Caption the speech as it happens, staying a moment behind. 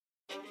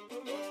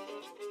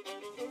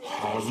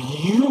Have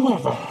you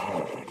ever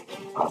heard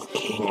of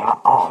King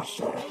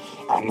Arthur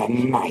and the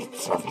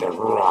Knights of the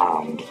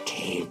Round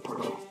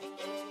Table?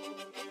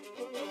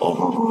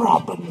 Or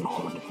Robin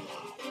Hood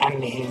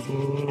and his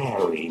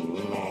merry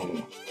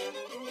men?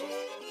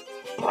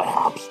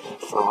 Perhaps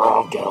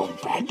Frodo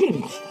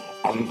Baggins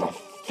and the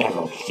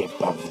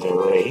Fellowship of the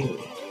Ring?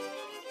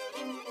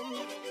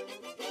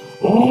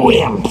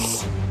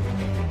 Wimps!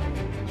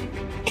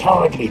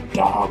 Cowardly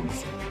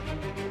dogs!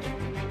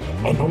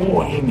 And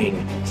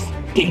whining,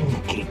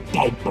 stinky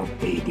diaper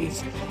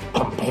babies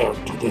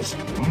compared to this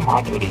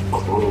motley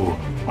crew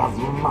of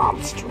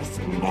monstrous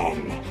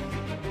men.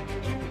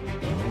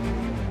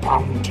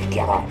 Bound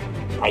together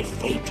by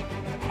fate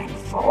and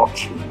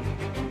fortune.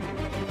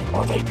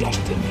 Are they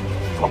destined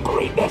for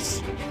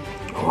greatness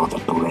or the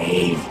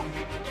grave?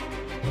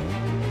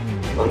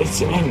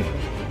 Listen in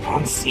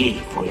and see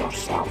for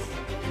yourself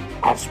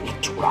as we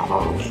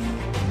travel with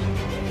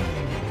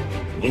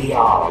the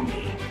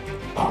army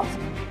of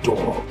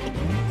Dorkness.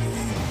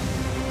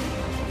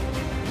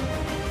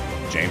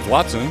 James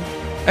Watson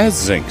as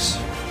Zinx.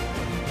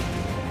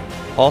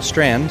 Paul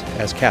Strand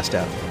as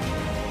Castout.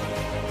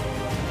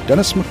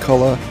 Dennis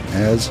McCullough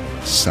as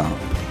Somp.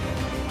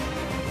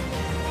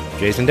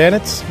 Jason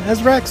Danitz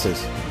as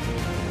Raxus.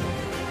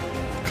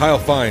 Kyle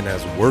Fine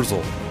as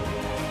Wurzel.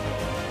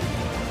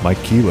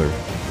 Mike Keeler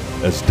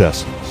as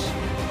Decimus.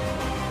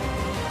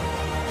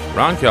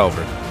 Ron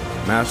Calvert,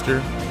 master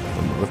of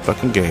the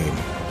motherfucking game.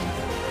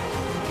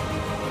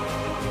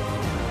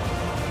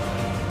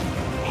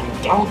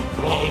 And don't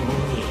blame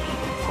me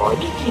for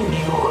anything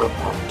you're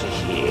about to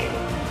hear.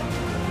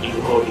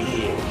 Your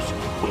ears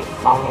will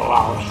follow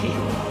our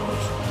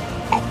heroes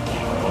at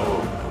their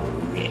own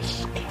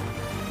risk.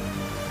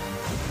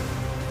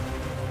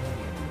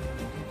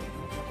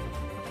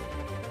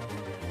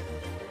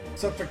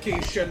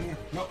 Suffocation.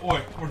 No,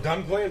 wait, we're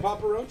done playing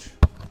Papa Roach?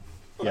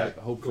 Yeah,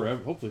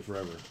 hopefully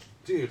forever.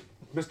 Dude,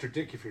 Mr.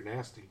 Dick, if you're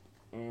nasty.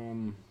 I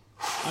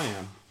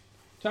am.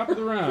 Top of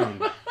the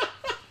round.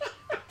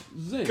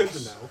 Zinx. Good to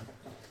know.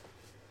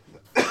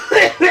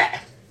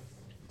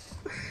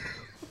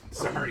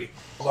 Sorry.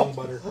 Lung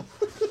butter.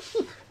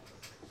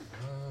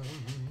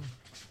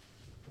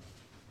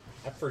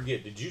 I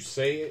forget. Didn't you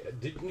say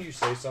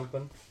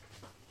something?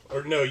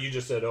 Or no, you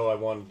just said, I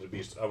wanted to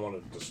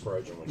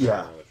discourage him.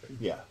 Yeah.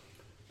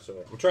 So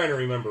I'm trying to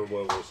remember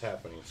what was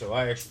happening. So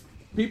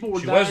People were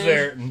she dying. was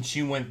there, and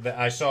she went.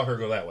 I saw her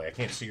go that way. I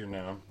can't see her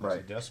now.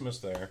 Right. Decimus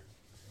there.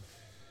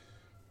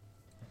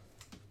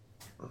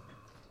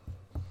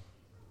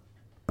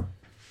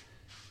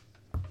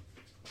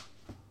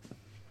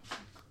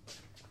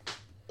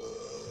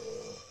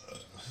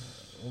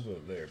 We'll go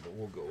there, but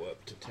we'll go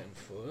up to 10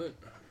 foot.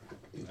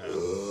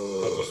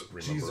 I'll just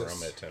remember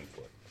Jesus. I'm at 10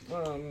 foot.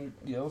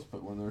 Yeah, let's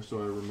put one there so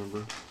I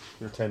remember.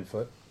 You're 10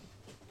 foot.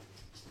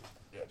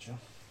 Gotcha.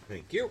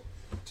 Thank you.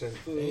 10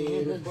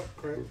 foot of butt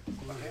crack.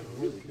 I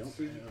really don't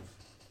have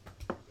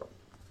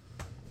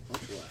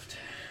much left.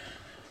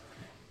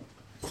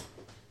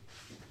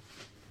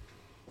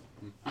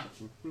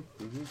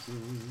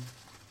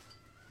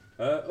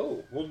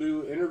 We'll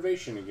do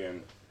innervation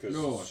again.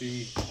 Because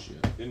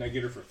didn't I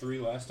get her for 3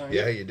 last time?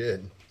 Yeah, you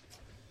did.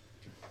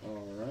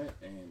 Alright,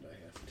 and I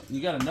have 2.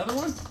 You got another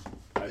one?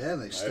 Yeah,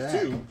 they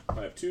stack.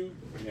 I have 2,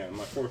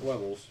 my 4th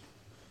levels.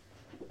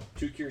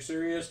 2 Cure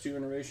Serious, 2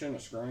 Innervation, a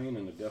Scrying,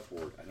 and a Death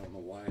Ward. I don't know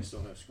why I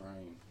still have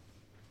Scrying.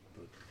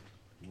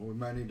 Well, we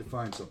might need to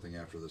find something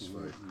after this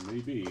fight.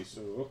 Maybe.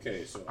 So,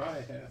 okay, so I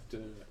have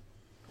to...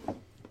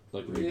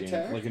 Like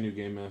a new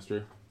game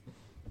master.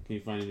 Can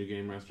you find a new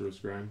game master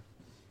with Scrying?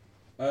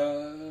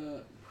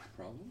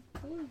 Probably.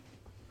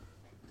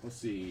 Let's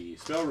see.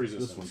 Spell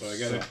resistance. So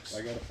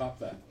I gotta pop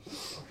that.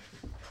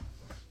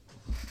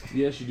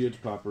 Yes, you do have to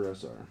pop her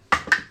SR.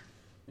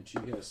 And she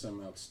has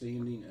some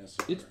outstanding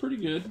SR. It's pretty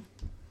good.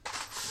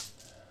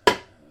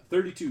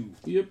 32.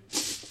 Yep.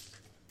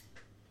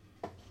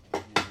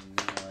 And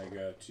now I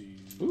got to...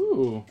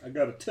 Ooh. I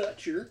got a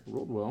toucher.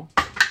 Rolled well.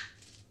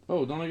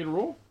 Oh, don't I get a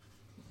roll?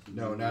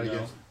 No, not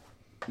against.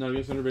 Not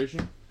against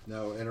Innervation?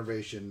 No,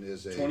 Innervation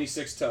is a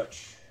 26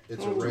 touch.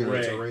 It's a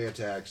ray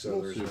attack,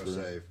 so there's no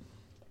save.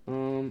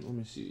 Let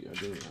me see. I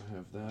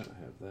have that.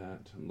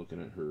 I'm looking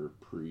at her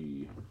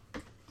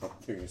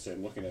You're gonna say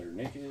I'm looking at her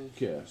naked?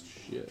 cast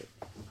shit.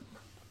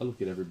 I look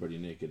at everybody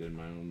naked in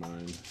my own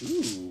mind.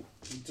 Ooh,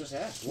 just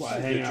ask. Well, I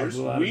hang out with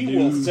a lot of We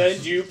will dudes.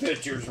 send you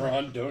pictures,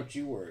 Ron. Don't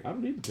you worry. I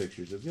don't need the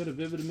pictures. I've got a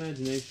vivid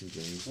imagination,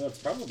 James. Well, it's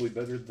probably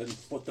better than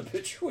what the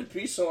picture would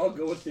be, so I'll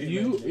go with the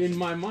You, imagination. in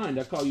my mind,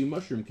 I call you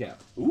Mushroom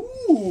Cap.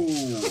 Ooh,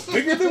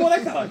 bigger than what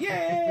I thought.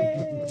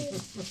 Yay!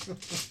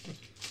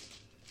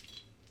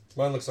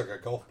 Mine looks like a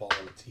golf ball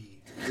on a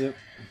tee. Yep.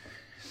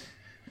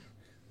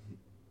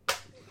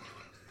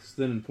 It's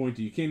thin and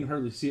pointy. You can't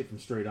hardly see it from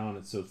straight on.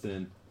 It's so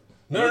thin.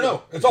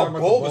 No. It's all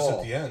bulbous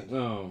at the end.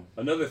 Oh.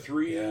 Another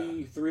three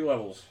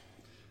levels.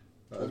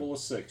 Total of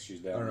 6.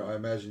 She's down. I don't know. I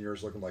imagine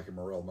yours looking like a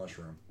morel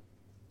mushroom.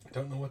 I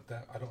don't know what.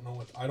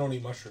 I don't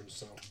eat mushrooms,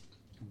 so.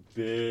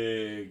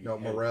 Big. No,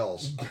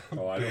 morels.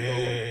 Oh, I don't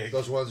know.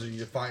 Those ones that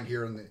you find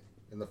here in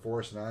the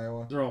forest in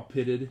Iowa. They're all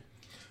pitted.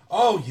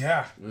 Oh,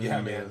 yeah.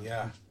 Yeah, man,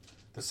 yeah.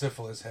 The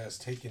syphilis has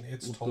taken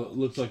its toll.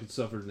 Looks like it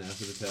suffered an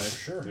acid attack. For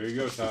sure. There you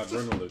go, Todd.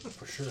 Run with it.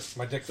 For sure.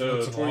 My dick So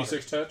floats in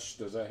 26 touch.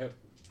 Does that hit?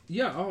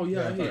 Yeah. Oh,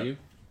 yeah. I hit you.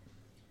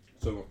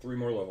 So 3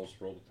 more levels.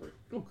 Roll the 3.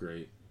 Oh,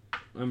 great.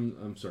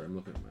 I'm sorry. I'm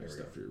looking at my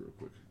stuff here real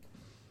quick.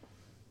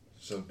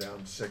 So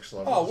down 6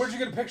 levels. Oh, where'd you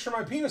get a picture of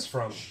my penis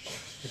from?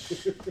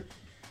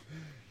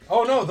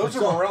 Oh, no, those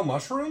are morel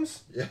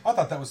mushrooms? Yeah. I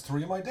thought that was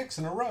 3 of my dicks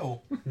in a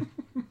row.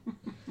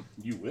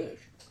 You wish.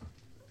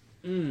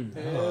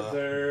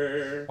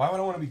 Heather. Why would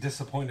I want to be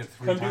disappointed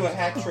 3 times? Come do a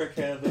hat trick,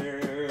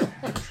 Heather.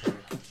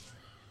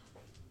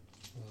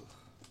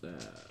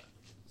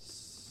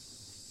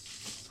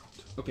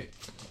 Okay.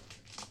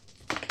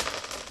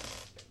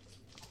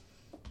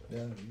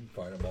 Yeah, you can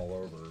find them all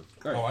over.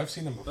 Right. Oh, I've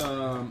seen them before.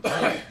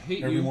 I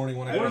hate Every you. morning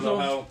when I don't know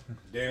how.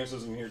 Dennis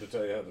isn't here to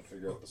tell you how to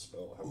figure out the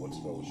spell. What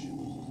spell she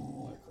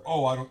loses.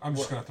 Oh, I'm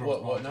just going to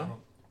throw what now?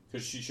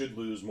 Because she should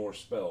lose more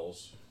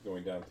spells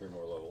going down 3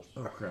 more levels.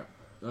 Oh, crap.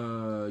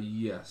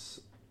 Yes.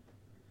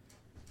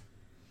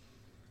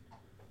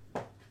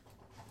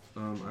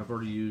 I've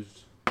already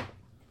used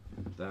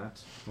that.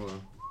 Hold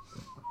on.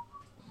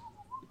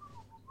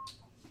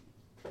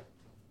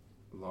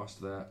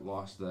 Lost that,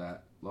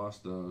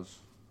 lost those.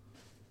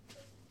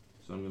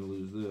 So I'm going to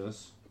lose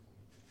this.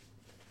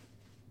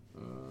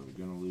 I'm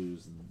going to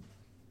lose...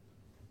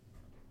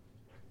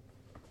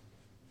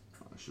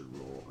 I should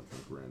roll, I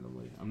think,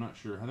 randomly. I'm not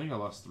sure. I think I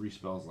lost 3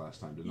 spells last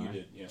time, didn't I? You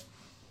did, yeah.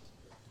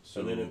 So,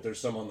 and then if there's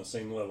some on the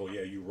same level,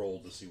 yeah, you roll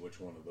to see which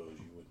one of those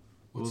you would...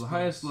 Well, the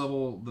highest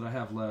level that I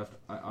have left,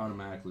 I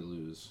automatically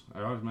lose.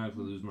 I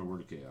automatically lose my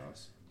Word of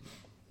Chaos.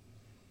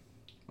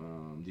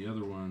 The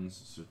other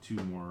ones, so 2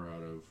 more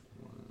out of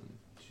 1,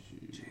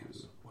 2...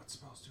 James, what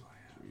spells do I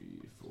have?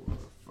 3, 4,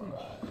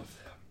 5.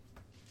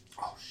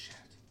 Oh, shit.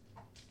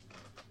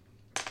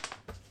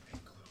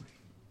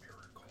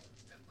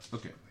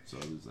 Okay, so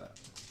I lose that.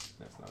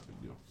 That's not a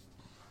big deal.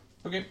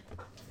 Okay.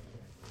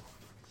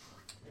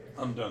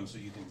 I'm done, so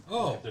you can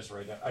get this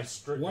right now. I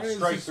strike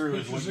this through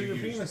is what pictures you of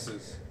your used.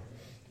 penises?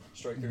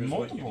 Strike through is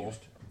what you Multiple.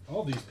 used.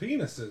 All these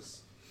penises.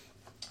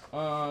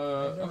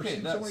 Okay,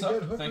 seen so that's many up.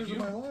 dead hookers Thank you. in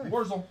my life.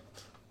 Wurzel.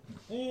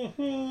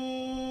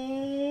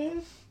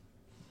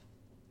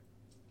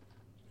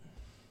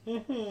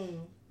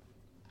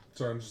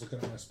 Sorry, I'm just looking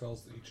at my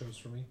spells that you chose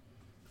for me.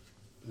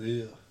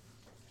 Yeah.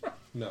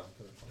 No.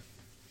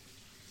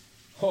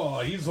 Oh,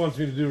 he just wants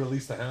me to do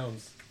Release the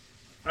Hounds.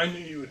 I knew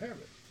you would have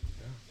it.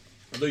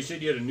 Although you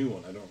said you had a new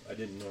one. I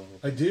didn't know.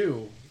 I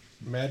do.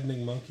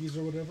 Maddening Monkeys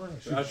or whatever. I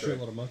shoot a That's right.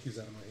 shitload of monkeys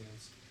out of my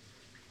hands.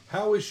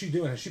 How is she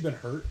doing? Has she been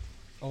hurt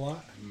a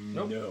lot?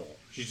 No.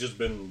 She's just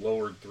been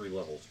lowered 3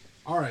 levels.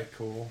 Alright,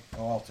 cool.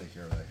 Oh, I'll take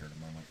care of that here in a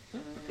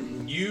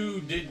moment.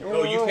 You did...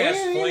 Oh, you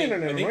cast Flame...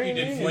 I think you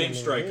did Flame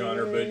Strike on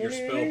her, but your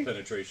spell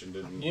penetration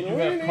didn't... You do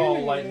have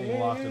Call Lightning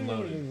locked and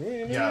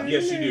loaded. Yeah.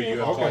 Yes, you do. You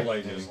have Call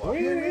Lightning.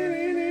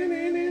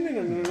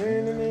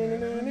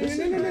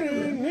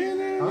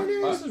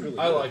 This is really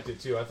I good. liked it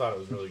too. I thought it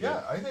was really good.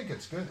 Yeah, I think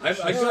it's good. I've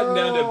gotten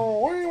down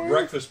to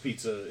breakfast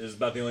pizza is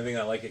about the only thing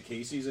I like at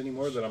Casey's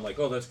anymore that I'm like,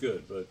 oh, that's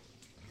good, but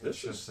It's this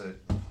is... just that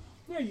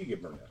Yeah, you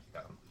get burned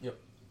out. yeah,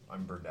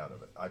 I'm burned out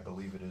of it. I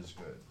believe it is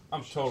good.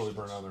 I'm totally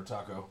burnt out of their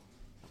taco.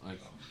 Like,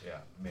 Yeah.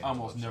 I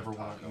almost Mandel never loves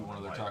want to eat one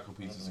of their Like, taco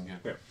pizzas again.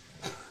 Yeah.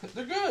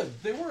 They're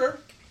good. They were.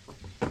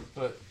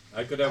 But,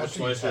 I could have a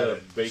Actually, slice you've had of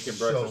it bacon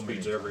so breakfast many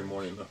pizza every times.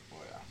 morning, though. oh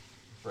yeah.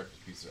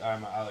 Breakfast pizza.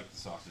 I like the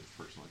sausage,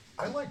 personally.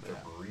 I like their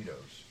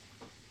burritos.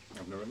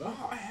 I've never done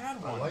Oh, I had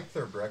I one. like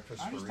their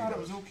breakfast I just burritos. thought it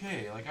was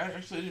okay. Like, I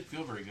actually didn't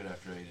feel very good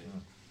after I ate it.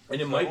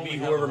 And it So might I be only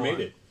had whoever one. made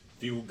it.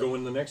 If you go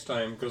in the next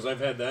time, because I've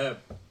had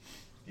that.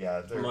 Yeah,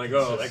 their I'm like,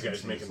 oh, that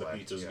guy's consistency making is the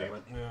like- pizzas, yeah. damn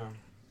it. Yeah.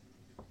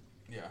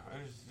 Yeah,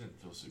 I just didn't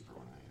feel super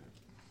when I ate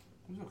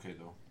it. It was okay,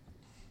 though.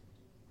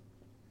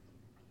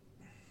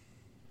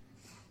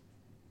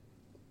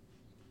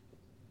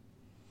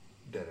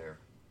 Dead air.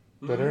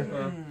 Better?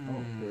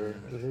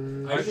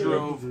 I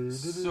drove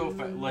so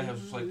fast. Like, I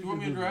was just like, do you want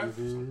me to drive?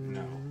 I was like,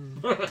 no.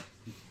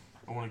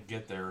 I want to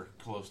get there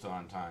close to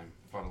on time.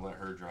 If I'd have let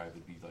her drive,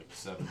 it'd be like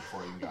 7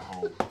 before I even got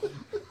home.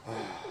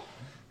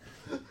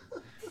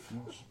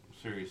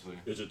 Seriously.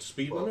 Is it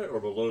speed limit or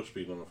below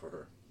speed limit for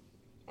her?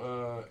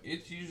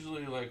 It's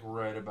usually like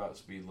right about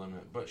speed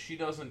limit, but she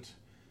doesn't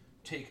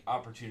take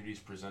opportunities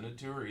presented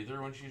to her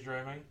either when she's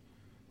driving.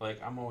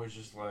 Like, I'm always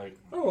just like,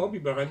 Oh, I'll be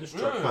behind this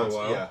truck for a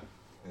while. Yeah.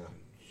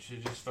 she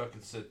just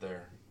fucking sit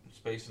there,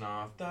 spacing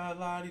off, da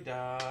la di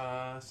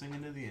da,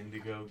 singing to the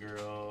Indigo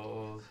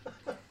Girls.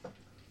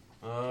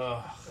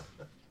 Ugh.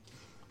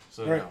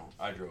 So Right. no,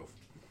 I drove.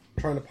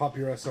 Trying to pop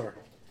your SR.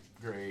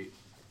 Great.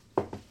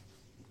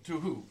 To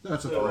who?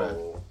 That's a threat.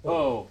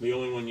 Oh, The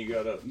only one you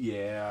got up.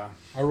 yeah.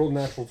 I rolled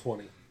natural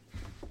 20.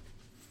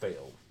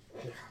 Failed.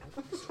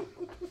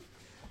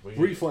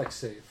 Reflex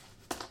save.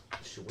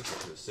 Shit, what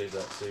should have saved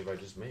that save I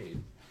just made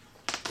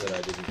that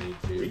I didn't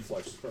need to.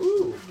 Reflex is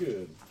probably pretty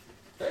good.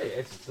 Hey,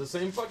 it's the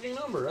same fucking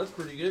number. That's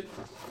pretty good.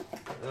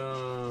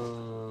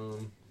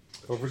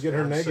 Don't forget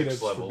her Down 6 negatives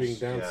for levels, being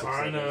down yeah. 6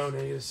 I know,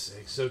 levels.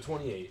 -6. So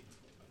 28.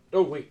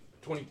 Oh, wait.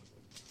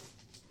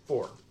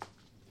 24.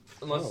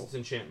 Unless Oh. it's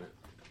enchantment.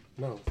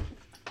 No.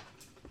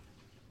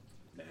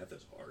 Math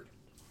is hard.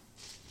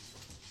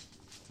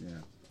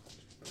 Yeah.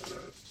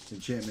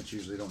 Enchantments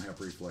usually don't have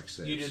reflex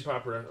saves. You did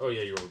pop around. Oh,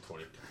 yeah, you rolled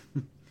 20.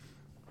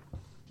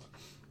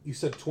 You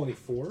said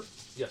 24?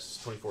 Yes,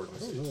 24 is I my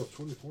don't save. know if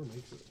 24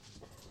 makes it.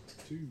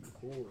 2,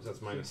 4. That's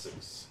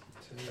 -6.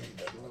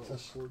 10,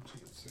 12, 14,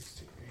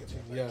 16, 18.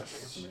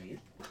 Yes.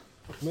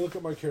 Let me look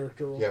at my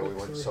character real Yeah, quick. we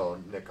went and sorry.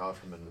 saw Nick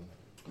Offerman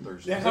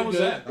Thursday. Yeah, how was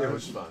that? It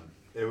was fun.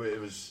 It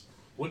was.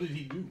 What did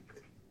he do?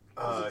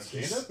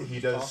 He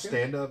does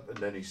stand up and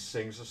then he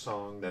sings a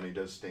song. Then he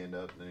does stand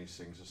up and then he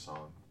sings a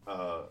song.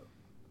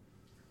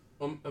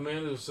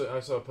 Amanda, I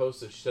saw a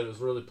post that she said it was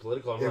really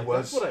political. I'm It like,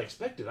 was. that's what I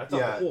expected. I thought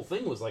Yeah. the whole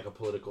thing was like a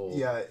political.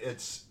 Yeah,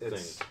 it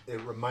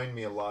reminded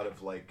me a lot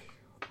of like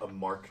a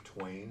Mark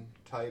Twain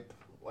type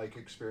like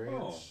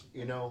experience.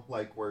 You know,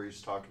 like where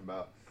he's talking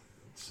about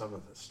some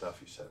of the stuff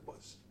he said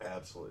was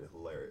absolutely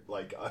hilarious.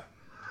 Like I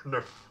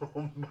never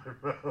rolled my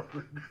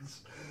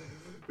mouth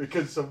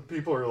because some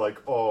people are like,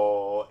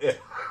 oh,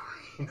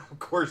 you know, of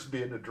course,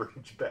 being a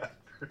deranged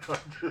bastard,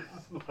 I'm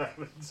just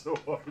laughing so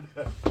hard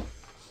at it.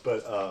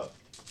 But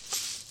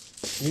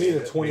You need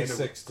a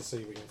 26 to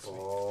save against me.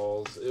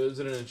 Balls. Is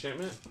it an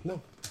enchantment?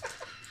 No.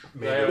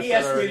 Yeah, He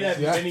asked me that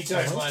Yeah. many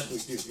times last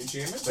week, dude.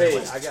 Enchantment? Hey,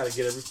 I gotta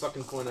get every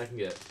fucking coin I can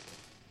get.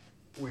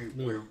 we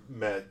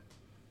met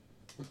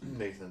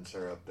Nathan and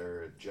Sarah up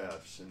there at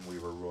Jeff's, and we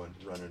were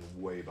running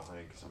way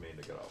behind because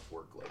Amanda got off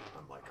work late.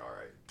 I'm like, all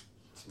right,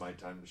 it's my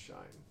time to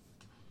shine.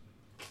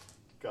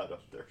 Got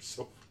up there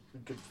so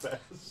freaking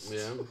fast.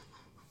 Yeah.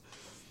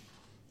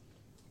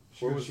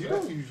 She goes, you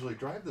don't usually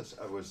drive this.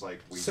 I was like,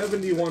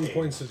 71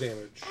 points of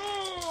damage.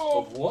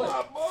 Of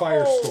what?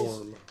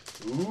 Firestorm.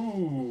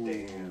 Ooh.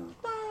 Damn.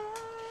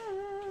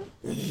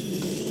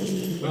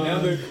 But now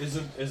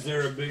is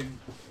there a big...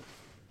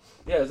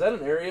 Yeah, is that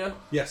an area?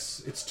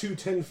 Yes, it's 2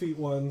 10-feet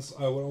ones.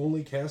 I would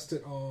only cast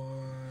it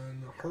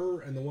on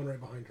her and the one right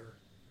behind her.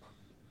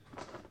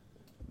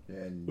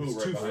 And Ooh,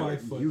 right Two behind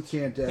 5 foot. you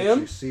can't actually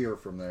Him? see her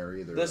from there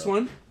either. This though.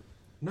 one?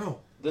 No.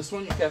 This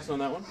one? You cast on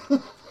that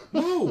one?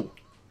 No.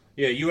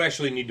 Yeah, you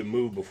actually need to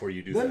move before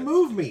you do Then that.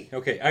 move me.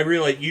 Okay, I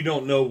realize you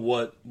don't know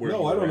where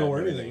No, I don't know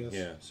where anything is.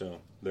 Yeah, so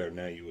there,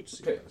 now you would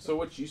see. Okay, so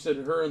what you said,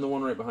 her and the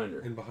one right behind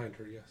her. And behind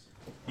her, yes.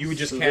 You would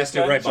just So cast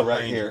this it guy? right So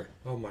behind right her. here.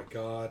 Oh my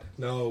god.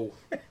 No.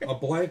 A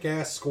blank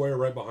ass square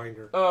right behind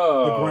her.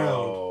 Oh.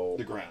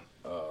 The ground.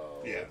 The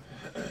ground. Yeah.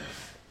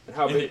 And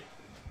how big?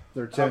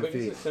 They're How 10 big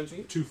feet. is it? 10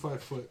 feet? 2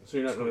 5 foot. So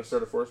you're not going to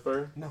start a forest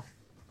fire? No.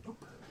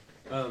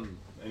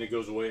 And it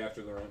goes away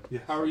after the round.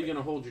 Yes. How are you going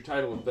to hold your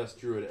title of best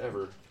druid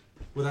ever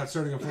Without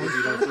starting a if forest?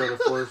 you don't start a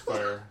forest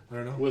fire I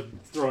don't know. with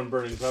throwing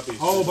burning puppies?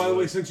 Oh, by the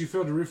way, since you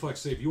failed a reflex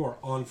save, you are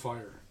on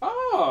fire.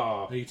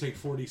 Oh, And you take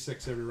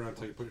 46 every round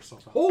until you put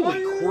yourself out.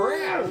 Holy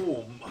crap!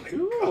 Oh my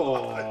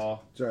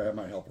cool. Sorry, I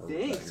might help her. with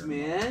that Thanks, here.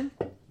 man.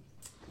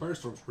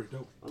 Firestorm's pretty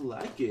dope. I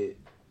like it.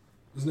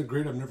 Isn't it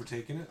great? I've never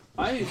taken it.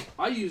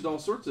 I used all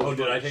sorts of Oh,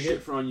 did I take shit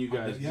it? on you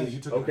guys. Yeah, you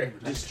took Okay. it.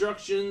 Never.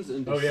 Destructions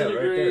and Oh, yeah, right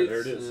there. disintegrates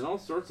There it is. and all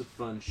sorts of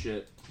fun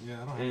shit. Yeah, I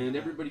don't have And that.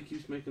 everybody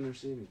keeps making their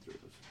saving throws.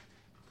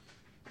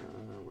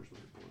 Where's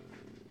my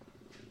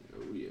boy?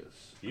 Oh, yes.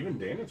 Even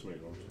Daniel's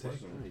made one.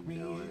 Take me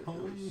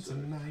home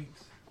tonight.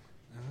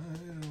 I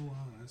don't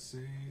want to say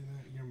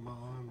that your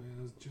mom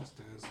is just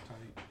as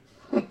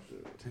tight.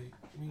 Take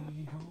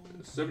me home.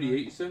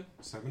 78, you said?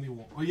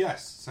 71. Oh,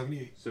 yes.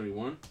 78.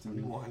 71?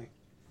 71.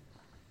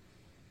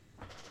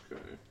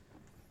 Okay.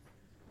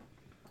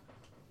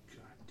 God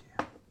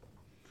damn.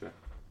 Okay.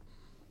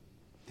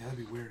 Yeah, that'd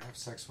be weird. Have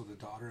sex with a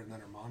daughter and then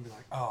her mom be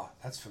like, oh,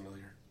 that's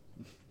familiar.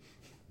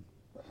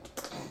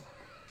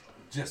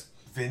 Just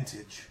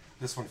vintage.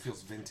 This one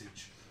feels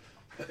vintage.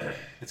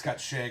 It's got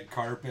shag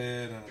carpet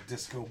and a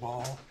disco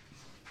ball.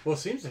 Well, it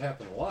seems to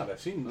happen a lot. I've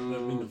seen. I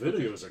mean, the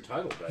videos are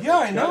titled that. Yeah,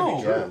 I It's gotta be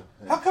know. true.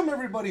 Yeah. How come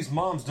everybody's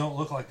moms don't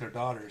look like their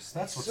daughters?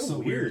 That's what's so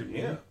weird. to me.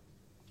 Yeah.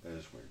 That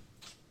is weird.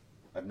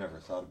 I've never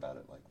thought about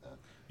it like that.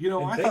 You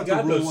know, And I thank thought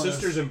God the rule those was,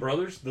 sisters and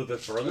brothers. The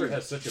brother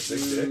has such a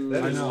big dick.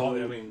 That I is know. all.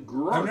 I mean,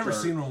 I've never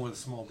seen one with a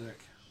small dick.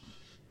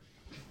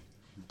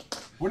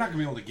 We're not gonna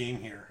be able to game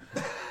here.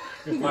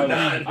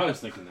 I was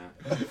thinking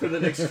that. for the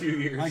next few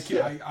years.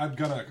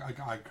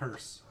 I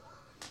curse.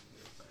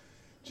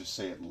 Just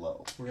say it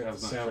low. We're gonna have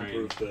to That's not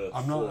soundproof the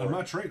I'm floor.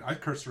 not trained. I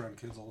curse around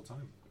kids all the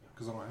time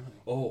because I don't have any.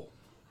 Oh,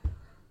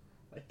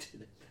 I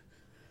did it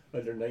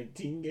under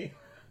 19 game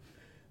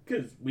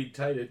because we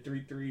tied it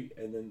 3-3,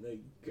 and then they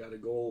got a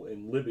goal.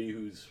 And Libby,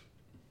 who's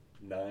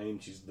 9,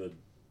 she's the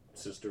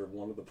sister of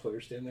one of the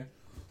players standing there.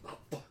 Oh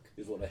fuck,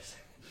 is what I say.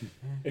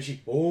 And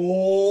she,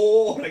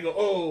 oh, and I go,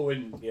 oh,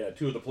 and yeah,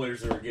 2 of the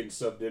players that are getting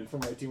subbed in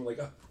from my team were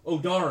like, oh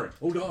darn.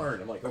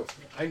 I'm like, oh,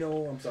 I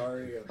know, I'm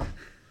sorry.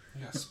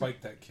 Yeah,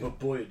 spike that kid. But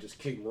boy, it just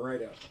came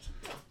right out.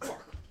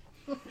 Fuck.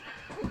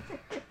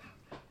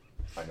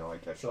 I know I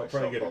catch So I'll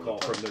myself probably get a all the call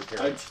time. from their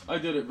parents. I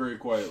did it very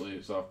quietly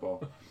at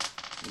softball.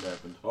 It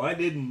happened. Well, I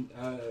didn't.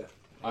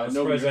 I'm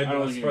nobody- surprised I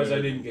don't I'm think surprised I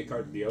anybody didn't get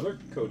carded. The other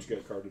coach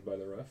got carded by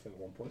the ref at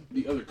one point.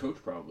 The other coach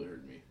probably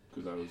heard me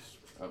because I was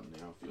out in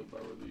the outfield by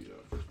where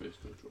the first base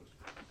coach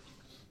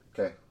was.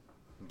 Okay.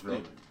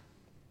 Anyway,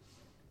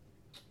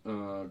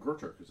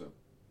 Gorturk is up.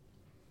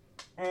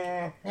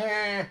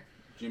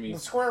 Jimmy. The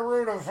square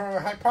root of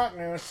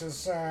hypotenuse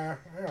is, I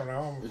don't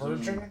know, Is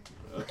virgin.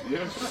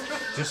 Yeah.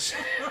 Just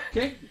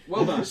Okay.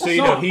 Well done. so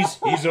you know,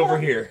 he's over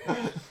here,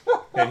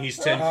 and he's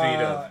 10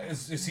 feet up.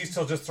 Is he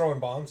still just throwing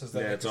bombs? Is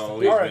that That's just all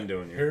the- he's right, been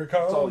doing here. Here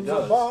comes all he a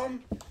does.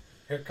 bomb.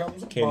 Here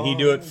comes a Can bomb. he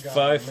do it Gotta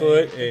 5 make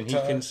foot it and he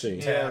can touch. see?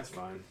 Yeah, that's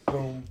fine.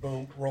 Boom,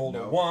 boom. Roll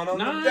No. the one on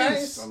the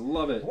Nice. I dice.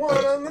 love it.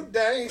 One on the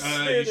dice.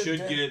 You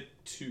should get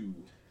 2.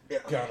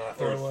 Gonna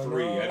throw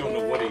 3. I don't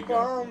know what he got.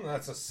 bomb.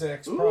 That's a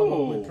 6. Ooh.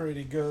 Probably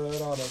pretty good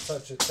on a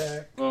touch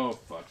attack. Oh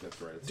fuck, that's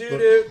right. Do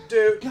do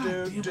do God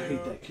do damn, I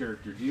hate that do.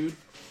 character, dude.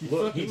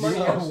 Look, he You might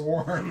are have.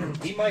 warned.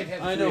 He might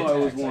have. I 3 know I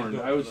was attacks, warned.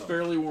 don't I was know.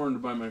 fairly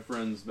warned by my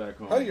friends back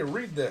home. How do you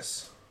read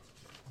this?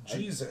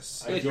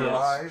 Jesus. I Your guess.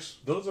 eyes.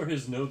 Those are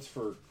his notes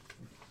for.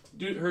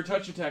 Dude, her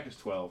touch attack is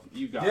 12.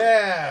 You got it.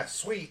 Yeah,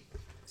 sweet.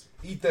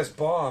 Eat this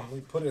bomb.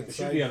 We put it It inside.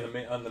 should be on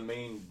here. the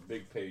main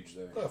big page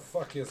there. What the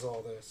fuck is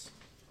all this?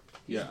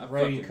 Yeah, I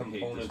writing fucking hate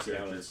components this down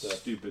character. and It's stuff.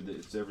 stupid that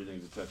it's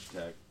everything's a touch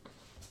attack.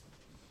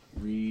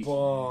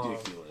 Bomb.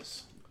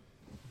 Ridiculous.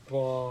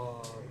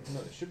 Bomb. No,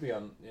 it should be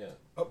on. Yeah.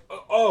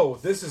 Oh,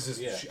 this is his.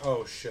 Yeah.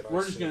 Oh shit.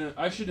 We're just gonna.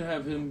 I should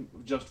have him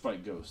just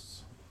fight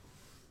ghosts.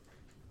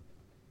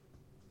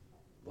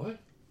 What?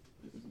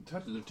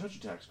 The touch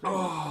attack's great.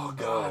 Oh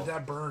god,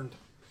 that burned.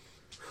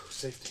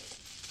 Safety.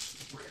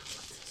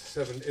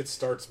 7. It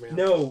starts, man.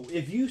 No,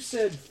 if you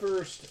said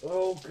first,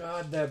 oh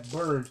god, that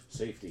burned.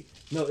 Safety.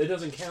 No, it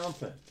doesn't count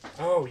then.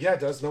 Oh yeah,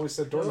 it does. No, we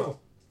said doorknob. No.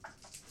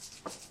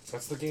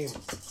 That's the game.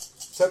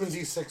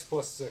 7d6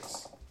 plus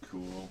 6.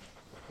 Cool.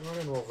 I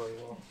didn't roll very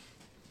well.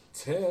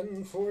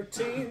 10,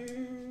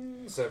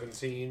 14,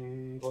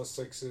 17 plus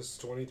 6 is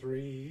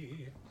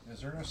 23.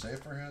 Is there no save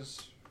for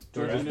his?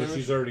 Charging But damage?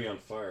 she's already on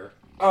fire.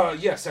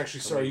 Yes,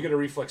 actually, sorry. You get a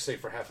reflex save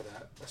for half of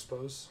that, I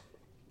suppose.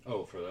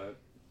 Oh, for that.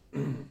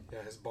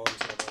 Yeah, his bomb's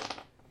not on.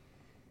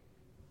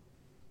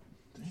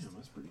 Damn,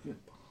 that's pretty good.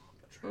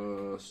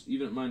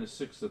 Even at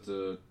 -6, that's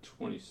a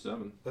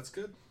 27. That's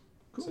good.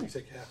 Cool. So you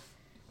take half.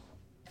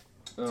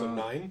 So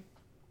 9?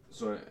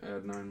 So I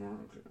add 9 more.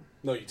 Okay.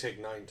 No, you take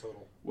 9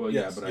 total. Well,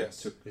 Yes, yeah, but yes.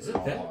 I took Is it it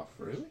all that? off.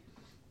 First. Really?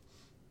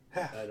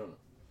 Half. I don't know.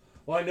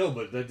 Well, I know,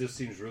 but that just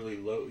seems really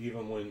low,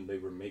 even when they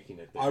were making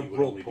it. That I you would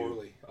rolled only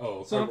poorly. Do... Oh,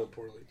 okay. I rolled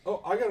poorly.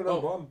 Oh, I got another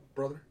Oh. bomb,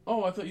 brother.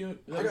 Oh, I thought you.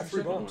 That I was got your 3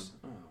 second bombs.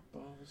 one. Oh,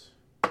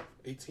 balls.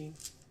 18.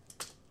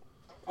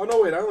 Oh,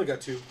 no, wait. I only got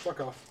 2. Fuck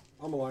off.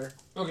 I'm a liar.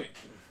 Okay.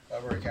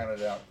 I've already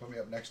counted it out. Put me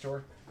up next to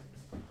her.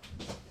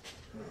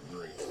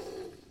 Great.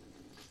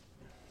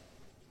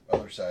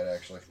 Other side,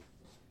 actually.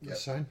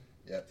 This side?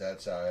 Yep,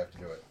 that's how I have to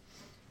do it.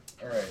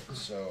 All right,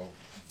 so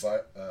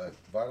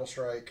Vital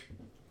Strike.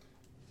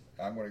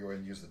 I'm going to go ahead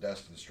and use the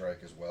Destined Strike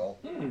as well.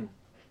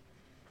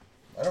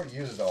 I don't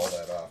use it all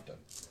that often.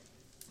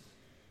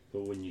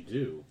 But when you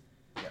do,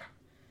 Yeah.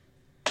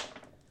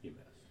 you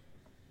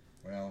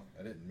miss. Well,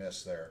 I didn't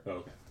miss there Oh,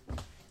 okay.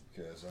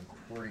 because I'm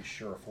pretty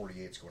sure a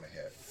 48's going to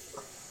hit.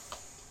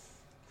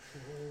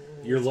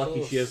 You're It's lucky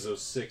close. she has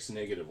those 6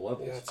 negative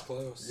levels. Yeah, it's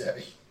close. Yeah.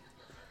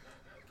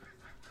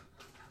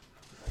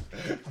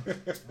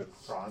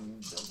 Ron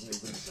doesn't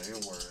even say a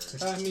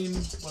word. I mean,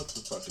 what's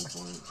the fucking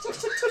point?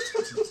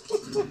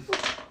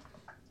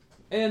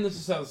 And this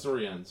is how the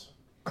story ends.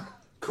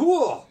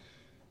 Cool!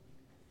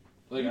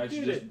 Like You I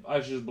should did just,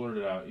 I should just blurt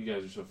it out. You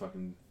guys are so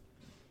fucking,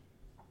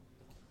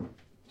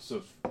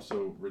 so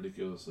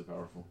ridiculously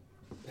powerful.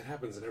 It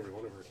happens in every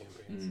one of our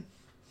campaigns. Mm.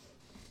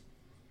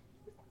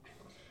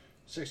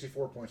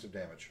 64 points of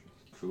damage.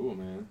 Cool,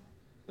 man.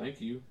 Thank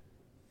you.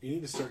 You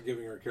need to start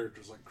giving our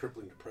characters like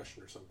crippling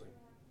depression or something.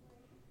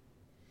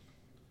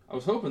 I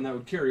was hoping that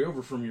would carry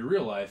over from your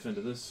real life into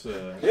this.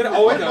 Oh, it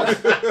does.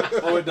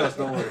 Oh, it does.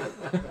 Don't worry.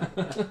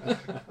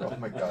 Oh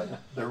my god,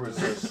 there was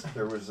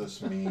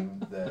this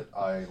meme that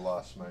I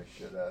lost my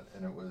shit at,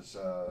 and it was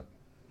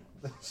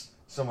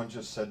someone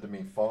just said to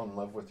me, "Fall in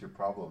love with your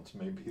problems.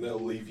 Maybe they'll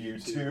leave you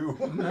too."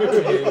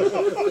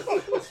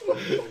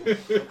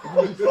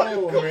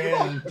 Oh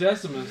man,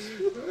 Decimus.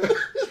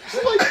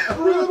 It's like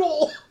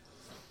brutal.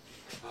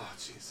 Oh,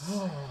 Jesus.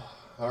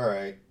 All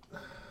right.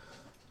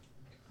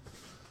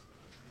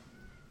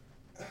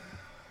 Yeah,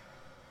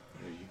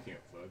 you can't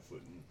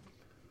 5-foot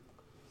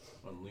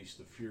and unleash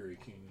the fury,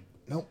 can you?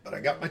 Nope, but I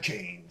got my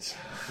chains.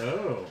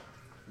 Oh.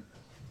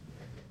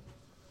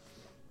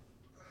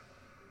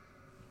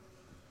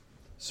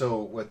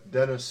 So with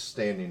Dennis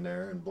standing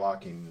there and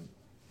blocking,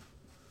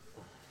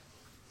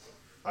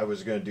 I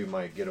was going to do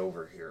my get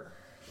over here.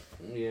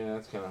 Yeah,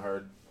 that's kind of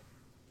hard.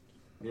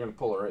 You're gonna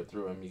pull it right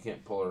through him. You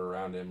can't pull it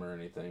around him or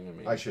anything. I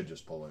mean, I should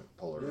just pull her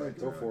Yeah, right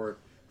go through. for it.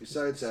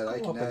 Besides that, I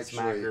go can up and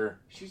smack actually. her.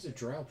 She's a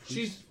drought.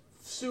 She's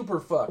super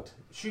fucked.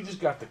 She just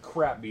got the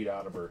crap beat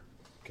out of her,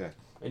 Okay.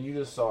 and you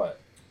just saw it.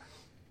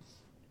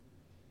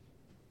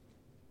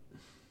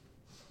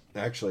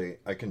 Actually,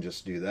 I can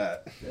just do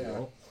that.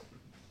 Yeah.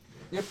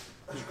 Yep.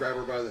 Just grab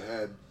her by the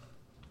head.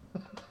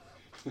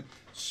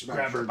 Smash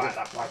Grab her her by the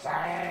pussy.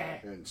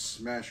 and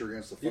smash her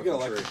against the You fucking got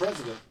like tree. the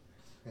president.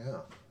 Yeah.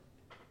 Alright.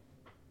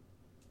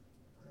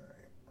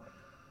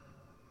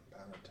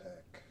 Pound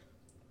attack.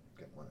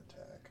 Get one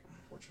attack,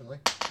 unfortunately.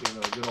 You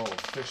know, good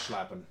old fish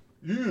slapping.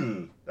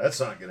 Ew, that's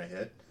not going to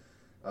hit.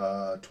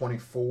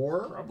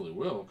 24. Probably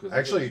will. Cause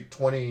Actually,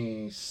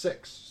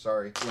 26.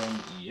 Sorry.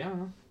 yeah.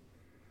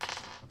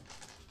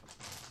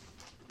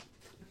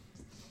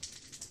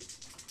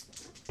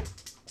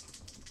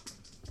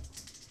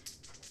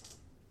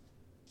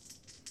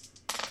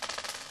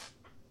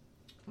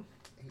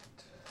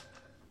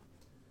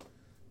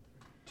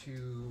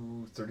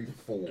 To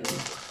 34.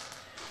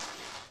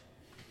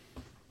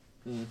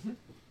 Mm-hmm.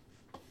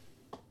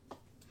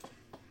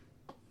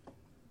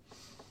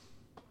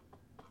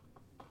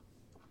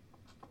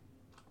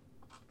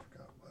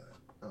 Forgot what.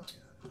 Oh,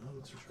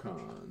 yeah.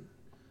 Con.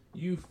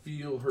 You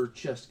feel her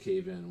chest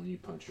cave in when you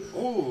punch her.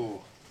 Ooh.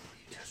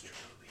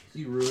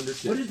 You ruined her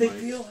tits. What did they Mike.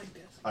 feel like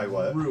this? I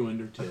what? Ruined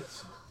her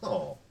tits.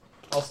 Oh.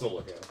 I'll still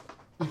look at it.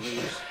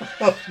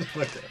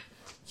 Okay.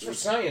 It's for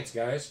science,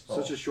 guys.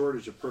 Such a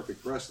shortage of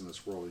perfect breasts in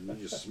this world, and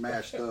you just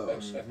smash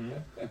those.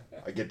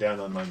 I get down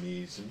on my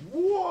knees and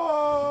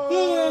whoa!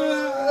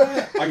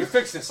 I can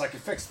fix this. I can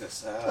fix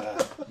this.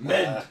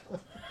 Mend.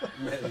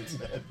 Mend.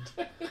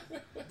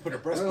 Put her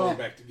breastbone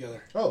back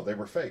together. Oh, they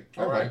were fake.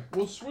 All right.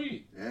 Well,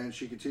 sweet. And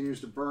she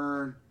continues to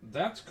burn.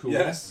 That's cool.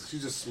 Yes.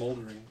 She's just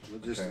smoldering.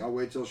 I'll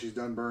wait till she's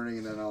done burning,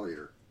 and then I'll eat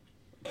her.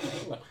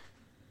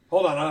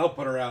 Hold on. I'll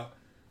put her out.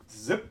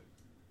 Zip.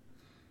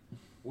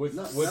 With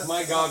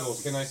my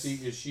goggles, can I see,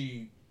 is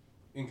she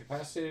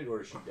incapacitated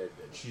or is she dead?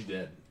 She's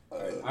dead.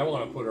 I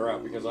want to put her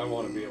out because I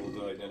want to be able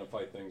to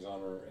identify things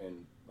on her,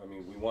 and I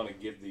mean, we want to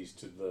give these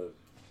to the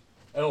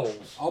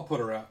elves. I'll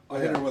put her out. I'll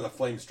hit her with a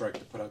flame strike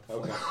to put out the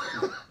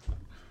flame.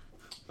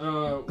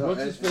 Okay.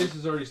 What's his face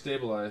is already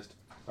stabilized.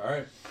 All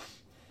right.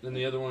 And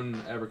the other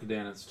one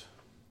abracadanced.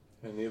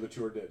 And the other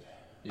two are dead.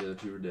 The other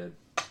two are dead.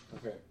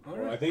 Okay. All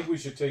Well, right. I think we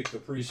should take the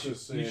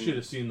priestess. You should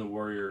have seen the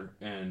warrior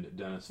and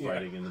Dennis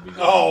fighting in the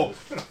beginning. Oh!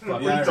 It was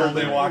fucking Yeah, I heard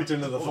they walked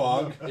into the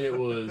fog. It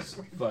was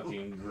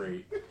fucking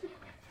great.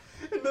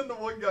 And then the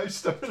one guy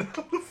stepping out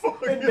of the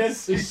fog. And then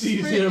He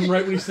sees him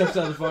right when he steps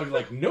out of the fog,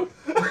 like, nope.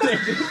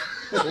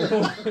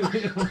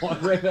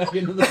 Walk right back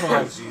into the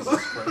fog.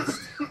 Jesus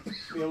Christ.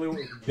 The only one,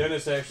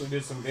 Dennis actually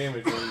did some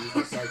damage when he used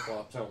the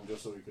Cyclops helm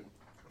just so he could.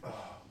 Oh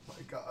my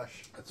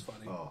gosh. That's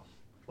funny. Oh,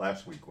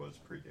 last week was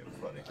pretty damn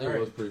funny. It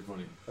was pretty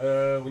funny.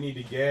 We need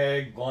to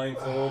gag,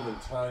 blindfold, and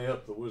tie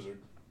up the wizard.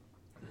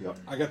 Yep.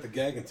 I got the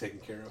gagging taken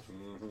care of.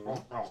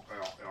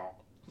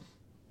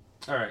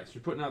 Alright, so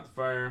you're putting out the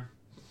fire.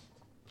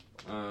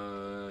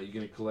 You're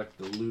going to collect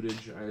the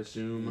lootage, I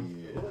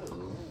assume. Yeah.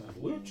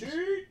 Blue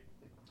cheat!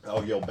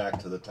 I'll yell back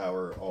to the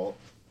tower.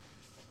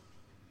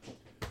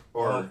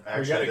 Or We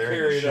actually, gotta they're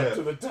carry in it the up ship.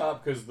 to the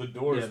top because the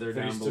doors they're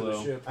face down to the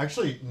below. ship.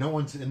 Actually, no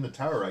one's in the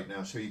tower right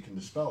now, so you can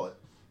dispel it,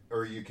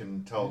 or you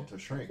can tell it to I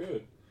shrink,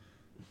 could.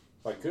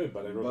 I could,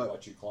 but I'd rather But-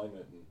 watch you climb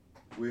it. And...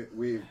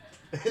 We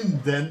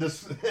and then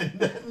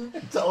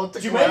tell it to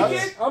Did you collapse.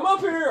 make it? I'm up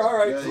here. All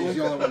right. yeah, he's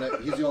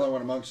the only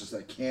one amongst us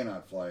that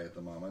cannot fly at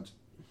the moment.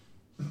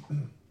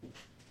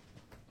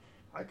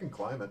 I can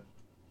climb it.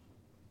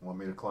 Want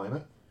me to climb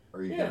it? Or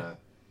are you Yeah. gonna?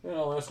 And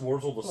I'll ask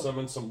Wurzel to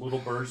summon some little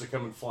birds to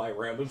come and fly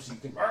around him so you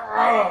can.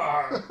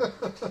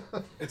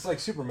 It's like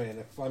Superman.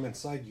 If I'm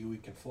inside you, we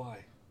can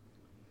fly.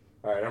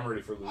 All right, I'm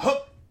ready for the.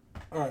 Hup!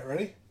 All right,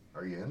 ready?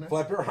 Are you in there?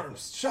 Flap your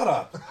arms. Shut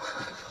up.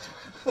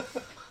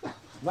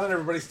 Not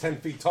everybody's 10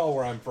 feet tall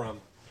where I'm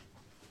from.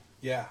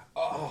 Yeah.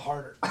 Oh,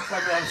 harder.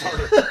 Flap your arms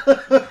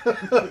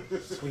harder.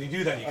 When you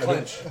do that, you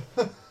clench.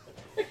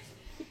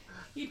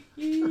 Give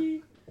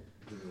me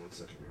 1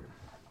 second here.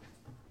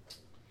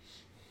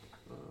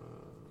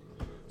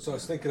 So I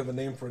was thinking of a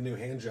name for a new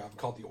hand job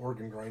called the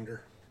organ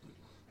grinder.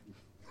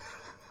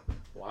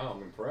 Wow,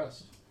 I'm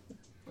impressed.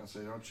 I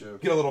say, don't you?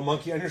 Get a little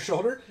monkey on your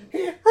shoulder.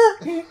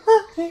 Actually,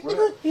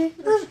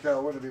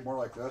 Kyle, wouldn't it be more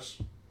like this?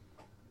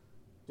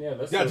 Yeah,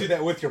 that's Yeah, the, do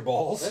that with your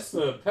balls. That's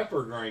the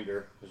pepper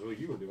grinder, is what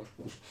you were doing.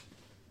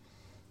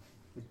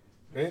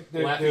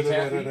 Laffy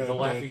Taffy, the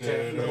Laffy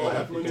Taffy, the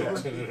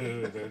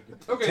Laffy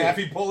Okay.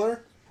 Taffy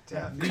puller.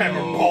 Taffy. Grab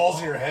your balls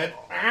in your head.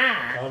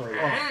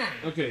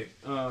 Okay,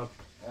 Ow.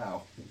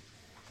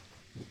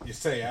 You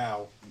say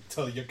ow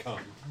until you come.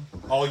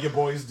 All you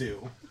boys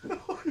do.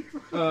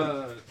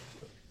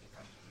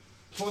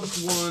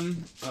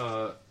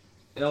 +1,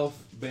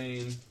 elf,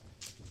 bane,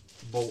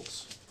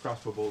 bolts,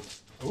 crossbow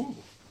bolts. Ooh.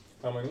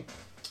 How many?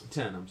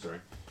 10, I'm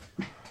sorry.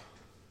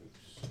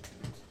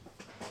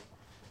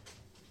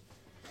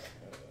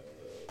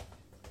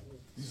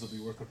 These will be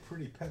worth a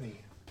pretty penny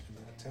in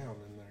that town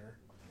in there.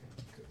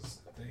 Because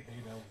they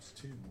hate elves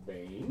too.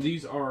 Bane.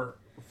 These are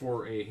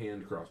for a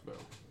hand crossbow.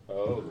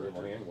 Oh, the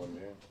little hand one,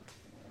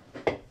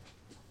 yeah.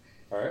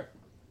 All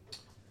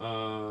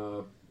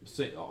right.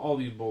 Say all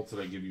these bolts that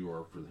I give you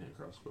are for the hand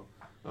crossbow.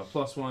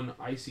 +1,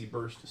 icy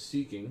burst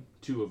seeking,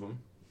 2 of them.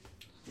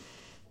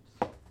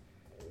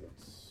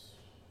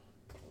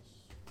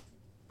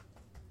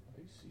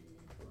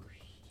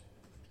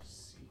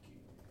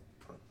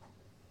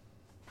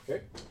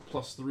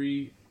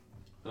 +3,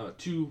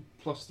 2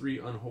 +3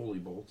 unholy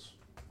bolts.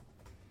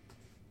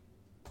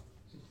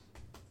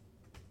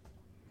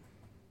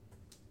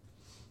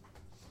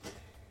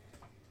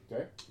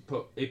 Okay.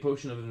 A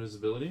potion of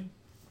invisibility.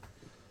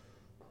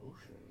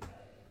 Potion.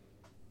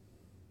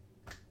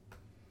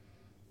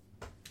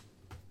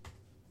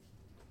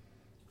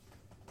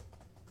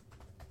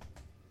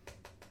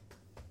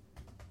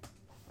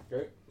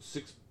 Okay.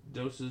 6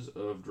 doses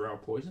of drow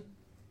poison.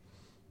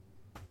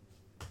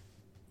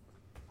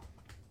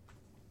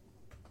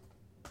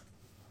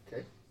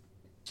 Okay.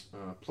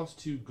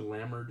 +2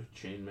 glamoured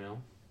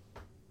chainmail.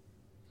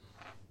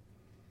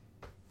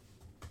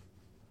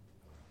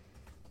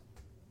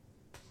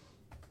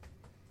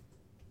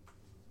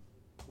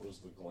 What does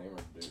the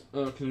glamour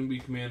do? Can be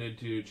commanded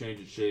to change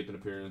its shape and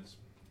appearance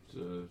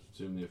to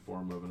assume the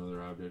form of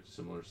another object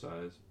similar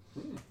size.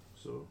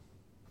 So,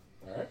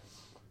 Alright.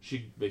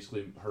 she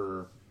basically,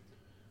 her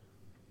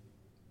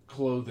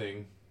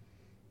clothing,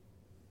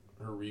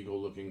 her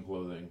regal-looking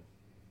clothing,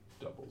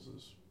 doubles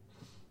as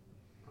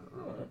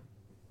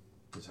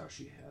is how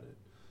she had it.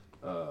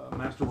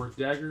 Masterwork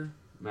dagger,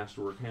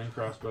 masterwork hand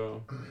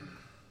crossbow.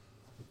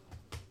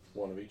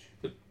 One of each.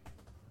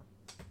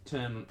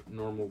 10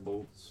 normal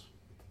bolts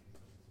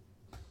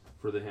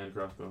for the hand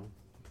crossbow.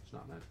 It's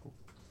not magical.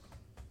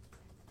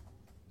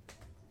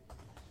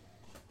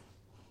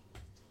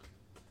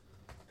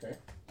 Okay.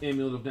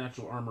 Amulet of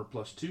natural armor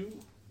 +2.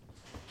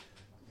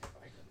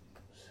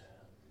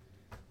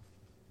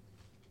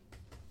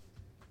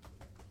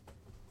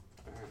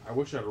 I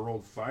wish I'd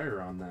rolled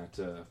fire on that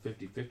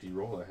 50-50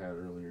 roll I had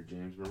earlier,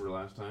 James. Remember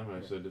last time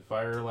I said,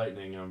 fire or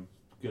lightning, I'm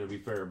going to be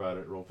fair about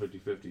it, roll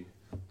 50-50.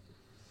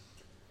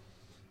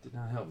 Did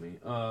not help me.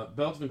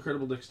 Belt of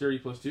incredible dexterity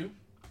 +2.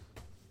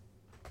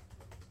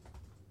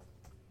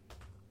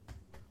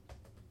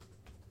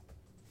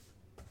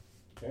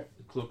 Okay.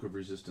 Cloak of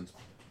resistance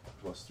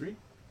 +3.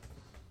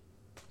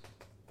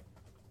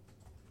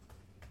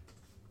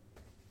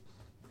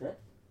 Okay.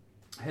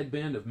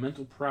 Headband of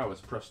mental prowess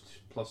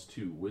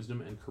 +2,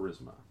 wisdom and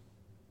charisma.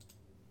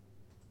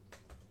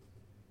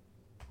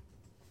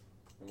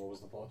 And what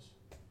was the plus?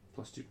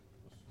 +2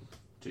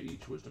 to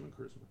each wisdom and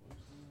charisma.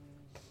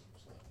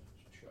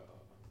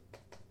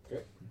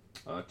 Okay.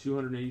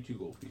 282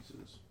 gold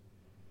pieces.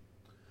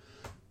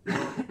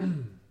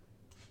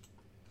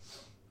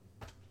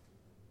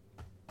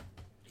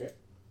 Okay.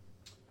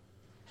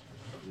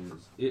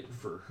 Is it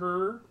for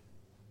her.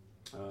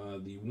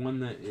 The one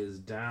that is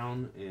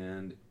down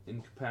and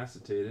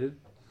incapacitated.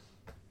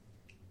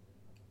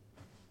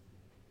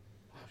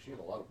 Wow, she had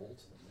a lot of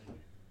bolts in there.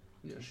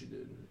 Yeah, she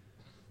did.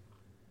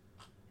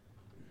 God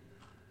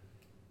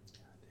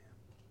damn.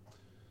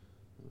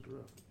 That was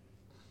rough.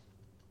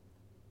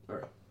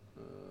 Alright.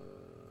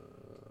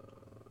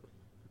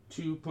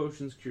 2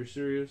 potions cure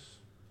serious.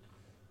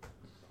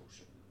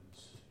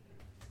 Potions.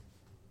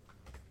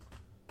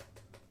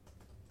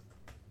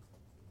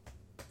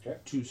 Okay.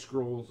 2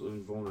 scrolls of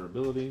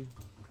invulnerability.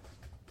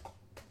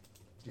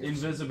 Yes.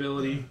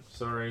 Invisibility.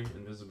 Sorry,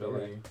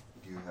 invisibility.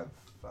 Do you have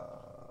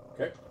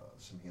Okay.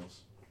 some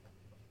heals?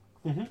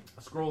 Mm-hmm.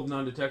 A scroll of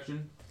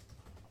non-detection.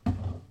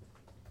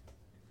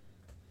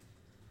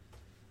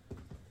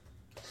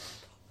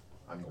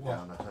 I'm Well,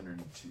 down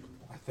 102.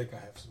 I think I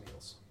have some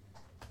heals.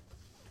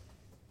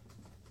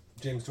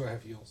 James, do I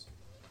have heals?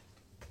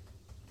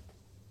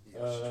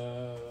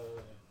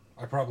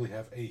 I probably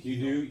have a heal.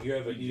 You do? You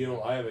have a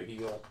heal. I have a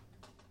heal.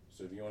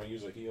 So if you want to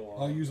use a heal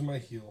on... I'll use my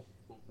heal.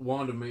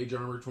 Wand of mage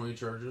armor, 20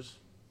 charges.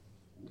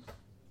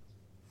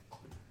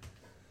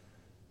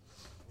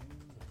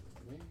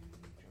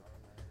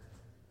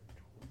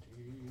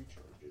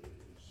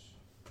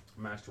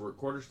 Masterwork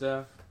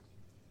quarterstaff.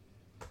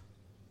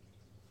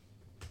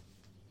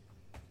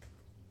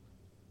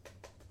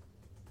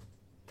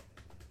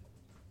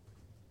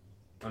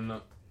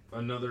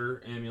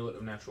 Another amulet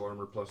of natural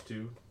armor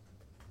 +2.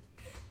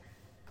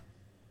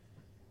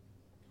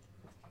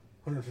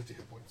 150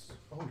 hit points.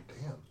 Oh,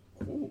 damn.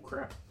 Oh,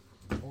 crap.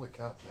 Holy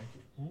cow, thank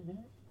you. Mm-hmm.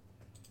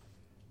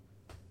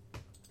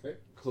 Okay.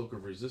 Cloak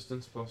of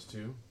resistance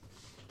 +2.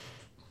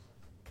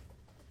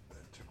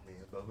 That took me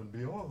above and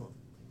beyond.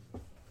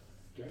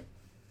 Okay.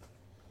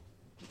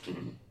 Give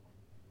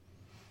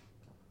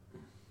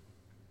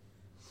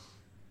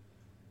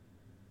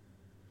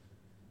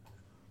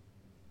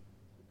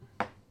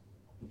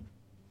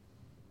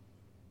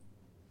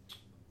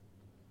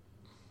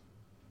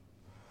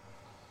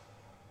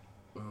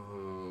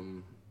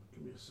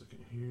me a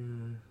second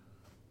here.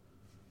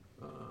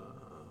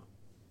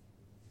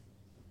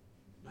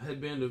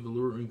 Headband of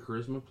alluring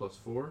charisma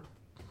 +4.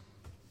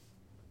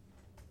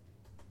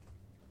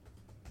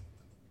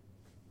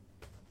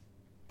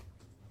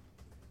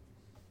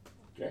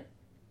 Okay.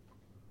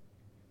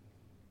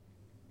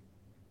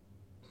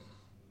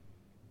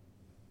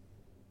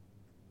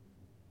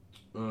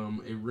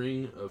 A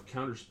ring of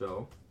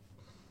counterspell.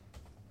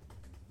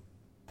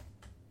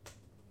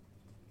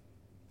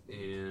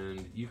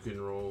 And you can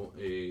roll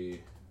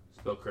a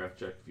spellcraft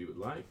check if you would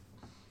like.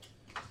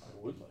 I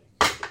would like.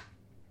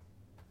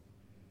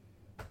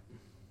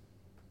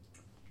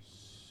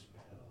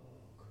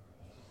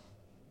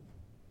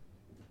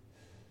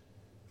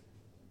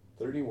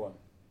 31.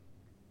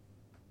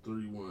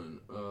 31.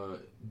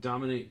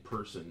 Dominate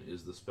person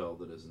is the spell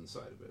that is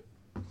inside of it.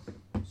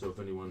 So if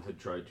anyone had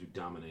tried to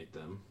dominate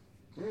them,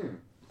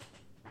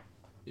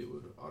 it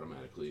would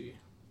automatically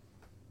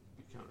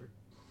be countered.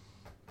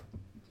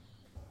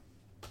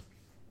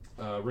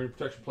 Ring of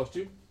protection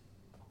 +2.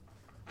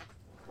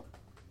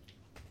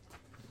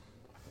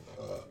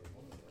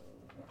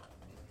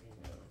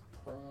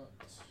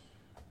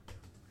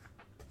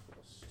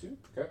 +2.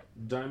 Okay.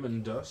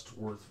 Diamond dust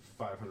worth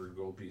 500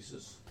 gold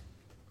pieces.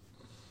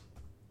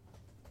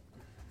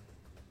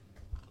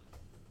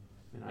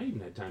 And I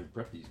even had time to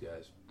prep these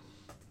guys.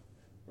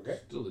 Okay.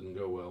 Still didn't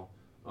go well.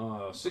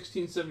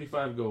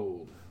 1675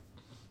 gold.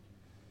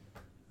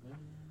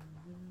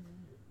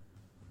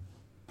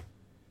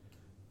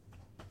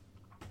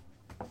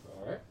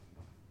 Alright.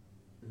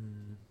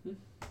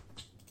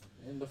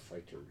 And the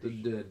fighters. The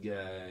dead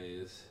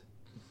guys.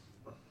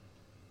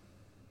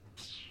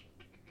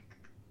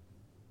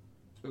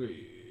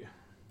 Okay.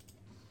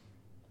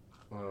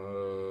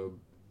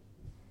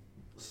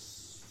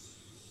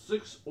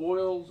 6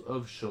 oils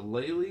of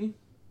shillelagh.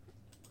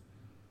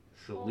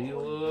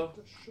 Shillelagh.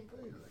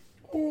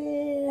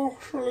 Oh,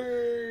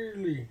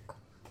 shillelagh.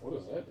 What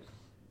does that do?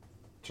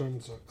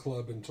 Turns a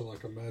club into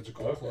like a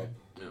magical Okay. club.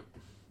 Yep.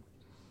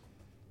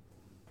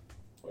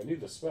 Well, I knew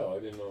the spell. I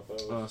didn't know if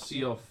that was...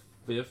 CL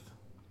 5th.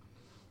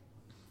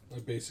 I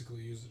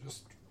basically use it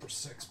just for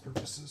sex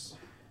purposes.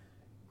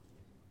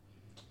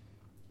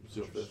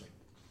 CL 5th.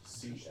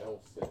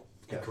 CL 5th.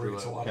 It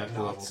creates a lot of Caster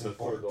knots and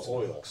level For the barks.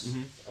 oils.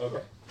 Mm-hmm.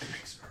 Okay. It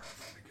makes it hard for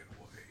me to get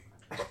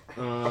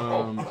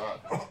away.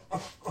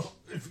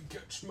 If you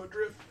catch my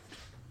drift.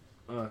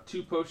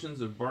 2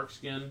 potions of bark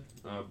skin,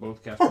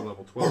 both caster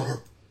level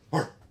 12.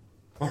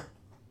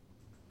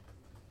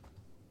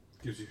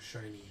 Gives you a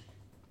shiny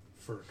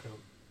fur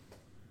coat.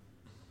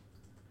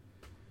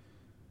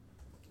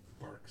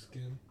 Bark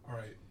skin.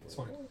 Alright, it's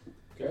fine.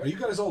 Okay. Are you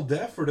guys all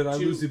deaf, or did I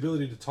Two- lose the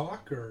ability to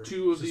talk? Or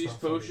 2 of it's just these not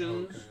funny?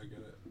 potions. Okay, I get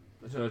it.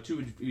 2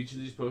 of each of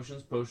these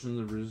potions. Potions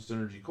of resist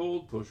energy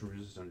cold, potion of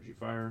resist energy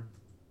fire.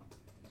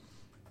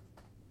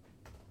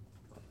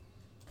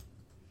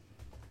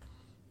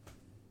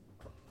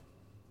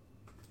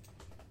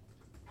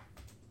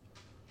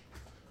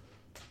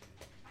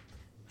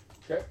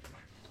 Okay.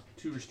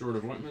 2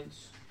 restorative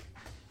ointments.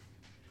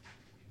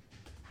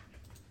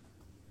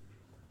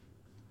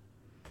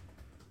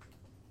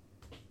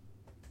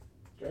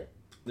 Okay.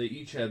 They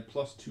each had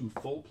 +2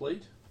 full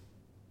plate.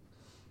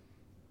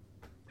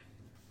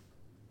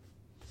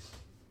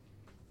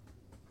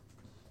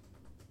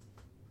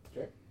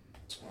 Okay.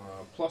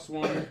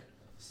 +1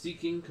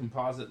 seeking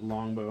composite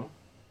longbow.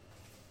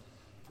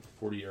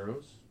 40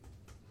 arrows.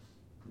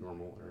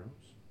 Normal arrows.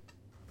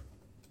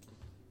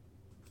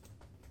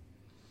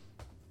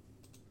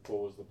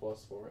 What was the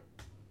plus for it?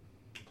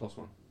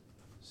 +1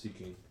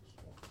 seeking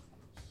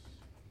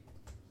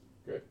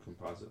Good.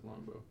 composite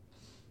longbow.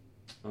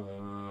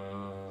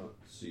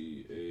 Let's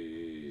see,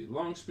 a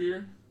long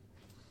spear.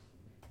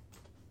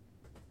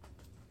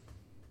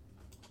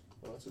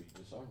 Well, that's what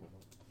you disarmed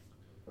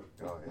them.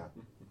 Oh, yeah.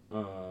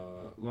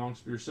 Long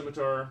spear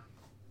scimitar.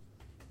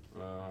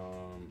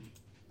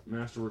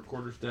 Masterwork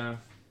quarterstaff.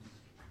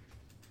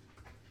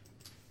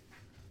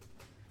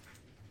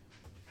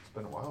 It's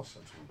been a while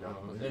since we've done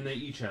it. And they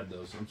each had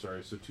those. I'm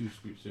sorry. So 2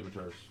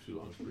 scimitars, 2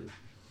 long spears.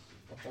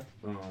 Okay.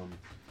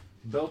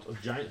 Belt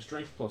of giant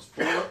strength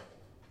 +4.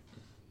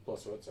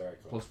 Plus what? Sorry.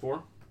 +4.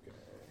 Okay.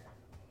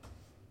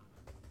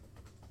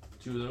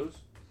 2 of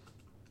those.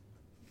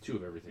 2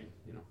 of everything,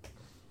 you know.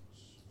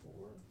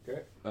 4.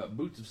 Okay.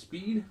 Boots of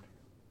speed.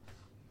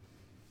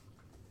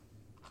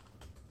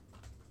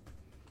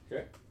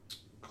 Okay.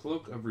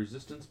 Cloak of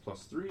resistance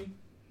 +3.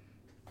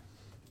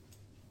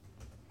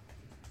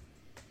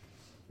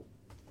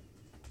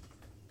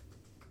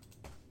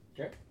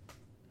 Okay.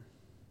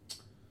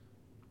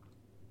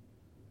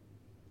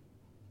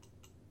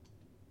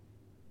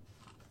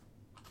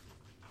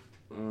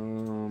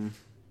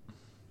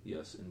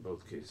 Yes, in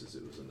both cases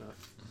it was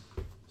enough.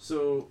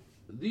 So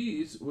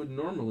these would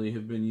normally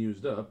have been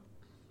used up,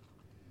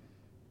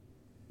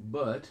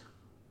 but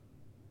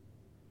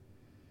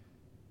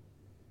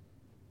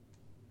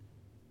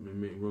let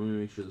me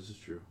make sure this is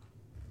true.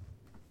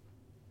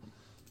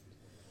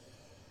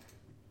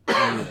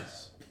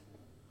 Yes.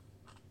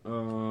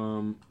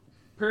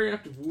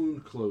 Periactive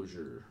wound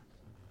closure.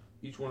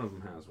 Each one of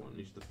them has one.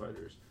 Each of the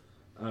fighters,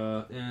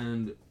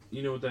 and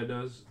you know what that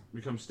does?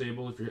 Becomes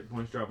stable if your hit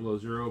points drop below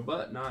 0,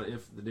 but not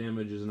if the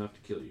damage is enough to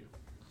kill you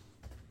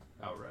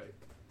outright.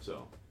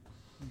 So,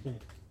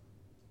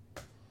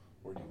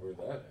 Where'd you wear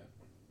that at?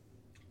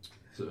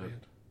 so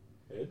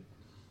Head?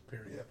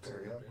 Parry Yeah, up.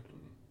 parry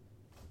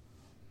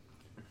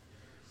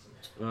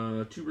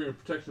up. 2 ring of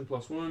protection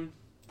 +1.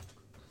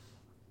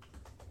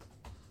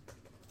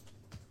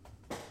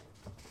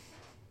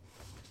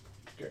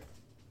 Okay.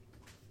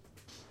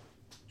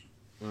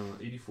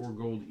 84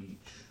 gold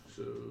each,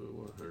 so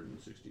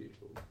 168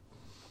 gold.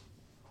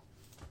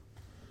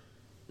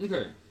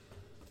 Okay.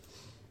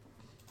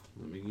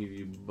 Let me give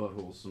you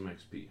butthole some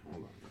XP.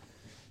 Hold on.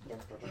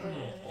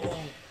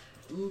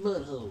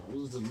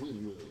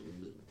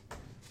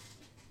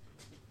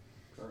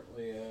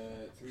 Currently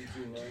at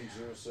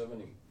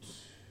 329078.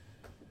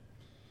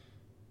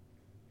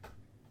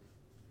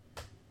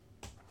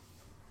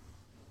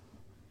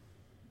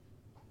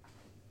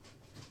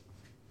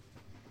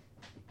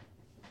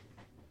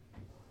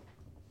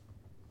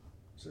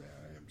 So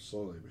I am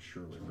slowly but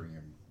surely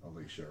bringing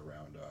Alicia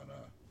around on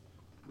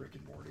Rick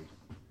and Morty.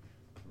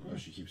 Though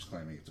she keeps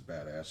claiming it's a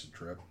bad acid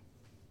trip,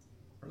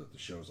 or that the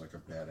show's like a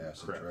bad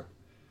acid trip.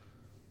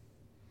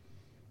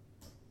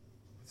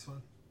 That's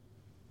fun.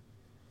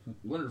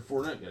 Leonard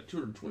Fournette got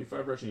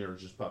 225 rushing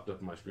yards just popped up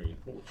on my screen.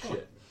 Holy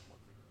shit.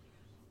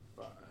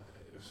 5,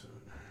 7.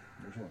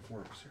 There's one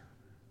Forbes here.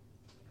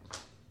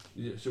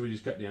 Yeah, so we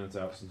just cut Dan's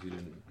out since he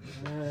didn't.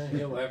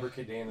 He'll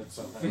abracadabra it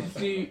somehow.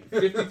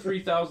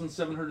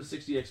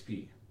 53,760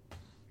 XP.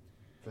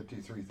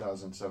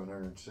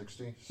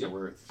 53,760. So Yep.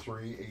 we're at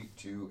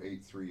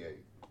 382,838.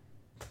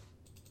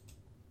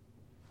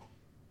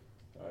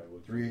 I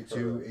would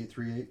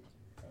 382,838.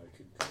 I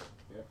concur.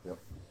 Yep.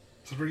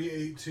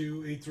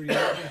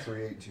 382-838.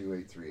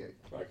 382,838.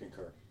 I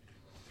concur.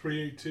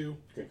 382.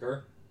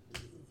 Concur?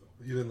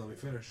 You didn't let me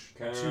finish.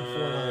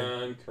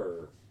 249.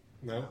 Concur.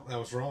 No, that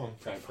was wrong.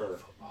 Concur.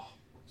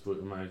 That's what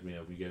it reminds me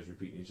of. You guys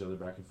repeating each other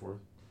back and forth.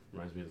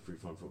 Reminds me of the Free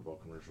Fun Football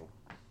commercial.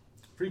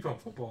 Free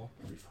pump football.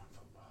 Free Fun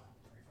Football.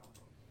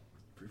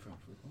 Free phone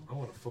football. I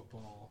want a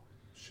football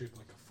shaped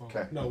like a phone.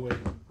 'Kay. No, wait.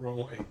 Wrong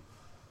way.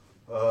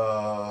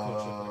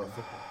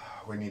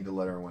 We need to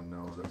let everyone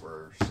know that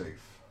we're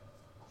safe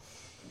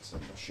and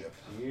send the ship.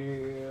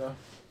 Yeah.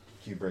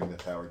 Can you bring the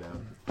tower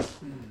down?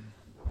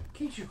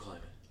 Can't you climb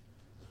it?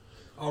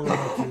 I'll run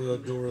up to the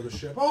door of the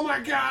ship. Oh my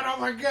god,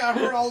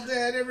 we're all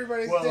dead.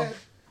 Everybody's dead.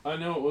 I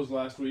know it was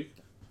last week.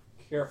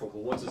 Careful, but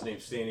what's his name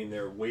standing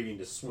there waiting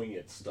to swing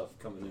at stuff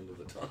coming into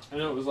the tunnel? I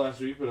know it was last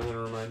week, but I'm going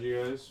to remind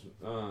you guys.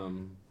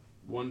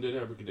 One did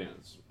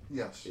abracadance.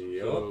 Yes.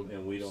 Yep, So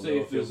and we don't know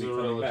safe if he'll is be a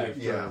coming back.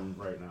 relative Yeah. term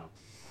right now.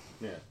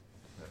 Yeah.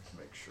 Let's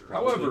make sure.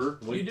 However,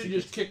 Wait he did to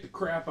just kick the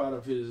crap out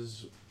of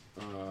his,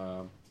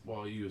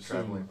 well, you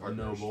Traveling assume a partners.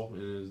 noble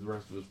and the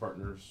rest of his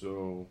partners,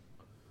 so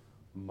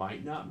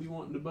might not be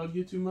wanting to bug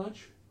you too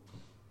much.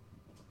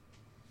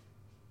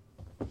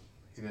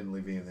 He didn't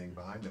leave anything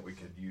behind that we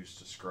could use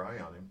to scry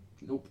on him.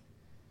 Nope.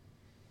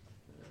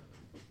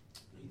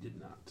 He did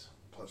not.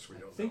 Plus, we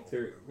don't I think know.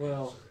 there.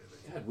 Well,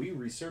 God, we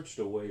researched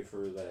a way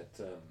for that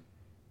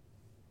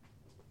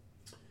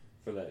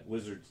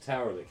wizard's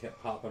tower that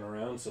kept popping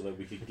around, so that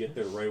we could get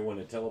there right when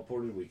it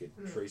teleported. We could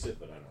trace it,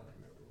 but I don't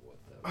remember what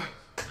that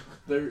was.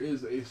 There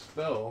is a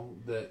spell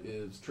that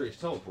is Trace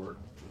Teleport,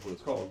 is what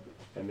it's called,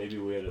 And maybe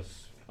we had a.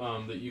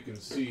 that you can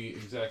see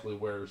exactly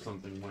where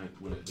something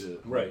went when it did.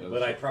 Right,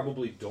 but I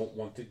probably don't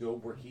want to go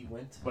where he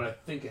went. But I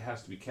think it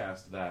has to be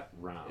cast that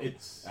round.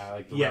 It's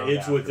like the yeah, round it's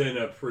after. within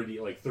a pretty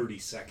 30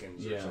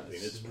 seconds or something.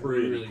 It's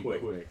pretty really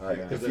quick. All right,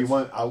 Yeah. if you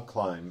want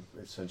outclimb,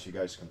 since you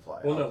guys can fly.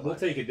 Well, no, outclimb. we'll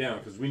take it down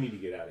because we need to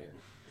get out of here.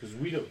 Because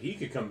we don't. He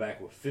could come back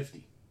with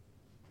 50.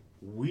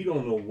 We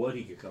don't know what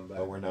he could come back.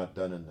 But we're not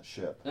done in the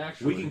ship.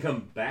 Actually, We can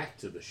come back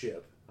to the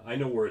ship. I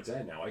know where it's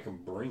at now. I can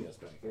bring us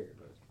back here.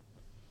 But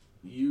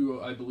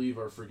you, I believe,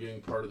 are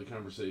forgetting part of the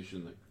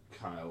conversation that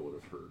Kyle would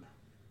have heard.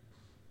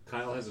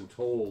 Kyle hasn't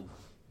told.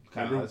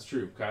 Kyle, Remember? that's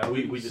true. Kyle,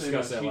 We didn't say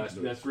discussed much. that last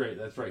week. That's right.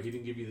 That's right. He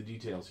didn't give you the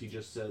details. He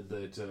just said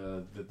that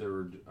that there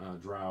were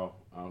drow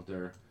out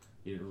there.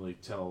 He didn't really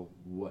tell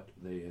what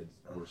they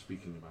were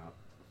speaking about.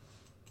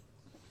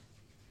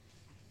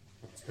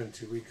 It's been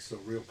 2 weeks, so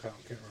real Kyle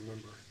can't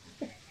remember.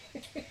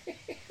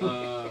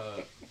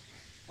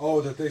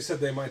 Oh, that they said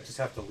they might just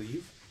have to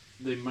leave?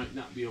 They might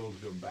not be able to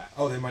go back.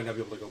 Oh, they might not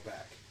be able to go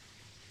back.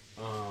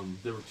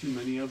 There were too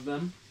many of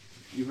them.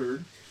 You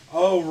heard.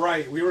 Oh,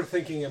 right. We were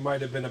thinking it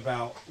might have been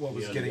about what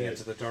was The getting undead.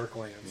 into the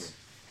Darklands.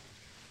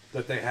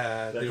 That they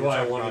had. that's they were why I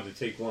talking wanted about to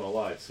take one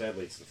alive.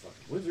 Sadly, it's the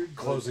fucking wizard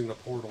closing the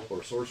portal.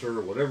 or sorcerer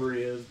or whatever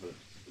he is. But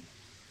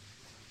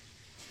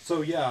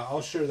So, yeah,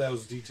 I'll share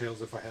those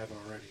details if I haven't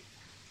already.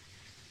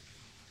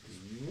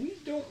 we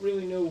don't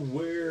really know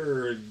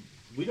where.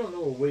 We don't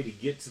know a way to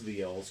get to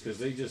the elves because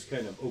they just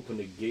kind of opened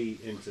a gate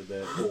into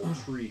that whole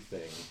tree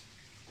thing.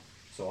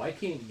 So I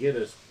can't get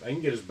us. I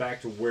can get us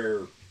back to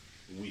where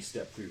we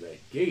step through that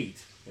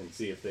gate and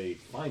see if they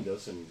find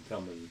us and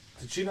come and.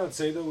 Did she not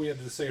say, though, we had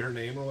to say her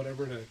name or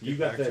whatever to You get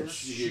got back to that her?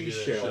 She gave you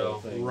that she-shell shell.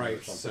 thing, Right,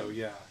 or something. so,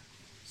 yeah.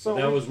 So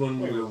that was when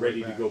we well, were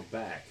ready to back. go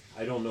back.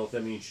 I don't know if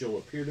that means she'll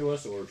appear to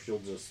us or if she'll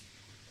just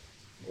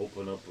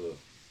open up a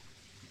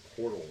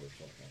portal or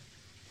something.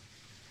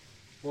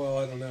 Well,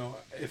 I don't know.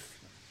 If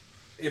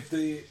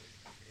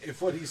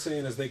what he's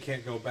saying is they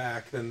can't go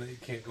back, then they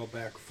can't go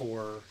back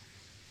for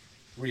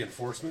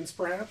reinforcements,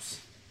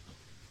 perhaps.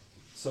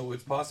 So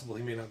it's possible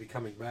he may not be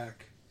coming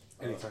back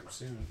anytime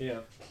soon. Yeah.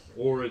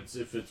 Or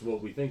if it's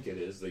what we think it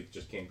is, they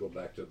just can't go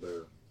back to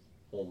their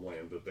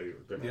homeland, that they're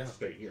going to Yeah.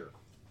 stay here.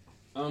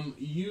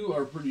 You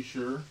are pretty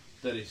sure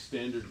that a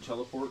standard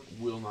teleport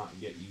will not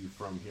get you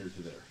from here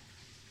to there.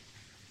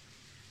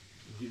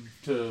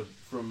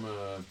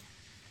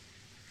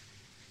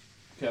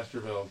 caster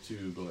valve to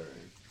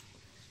Galarian.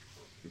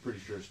 You're pretty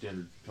sure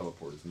standard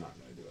teleport is not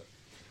going to do it.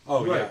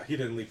 Oh, Right. yeah. He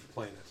didn't leave the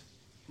planet.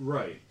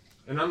 Right.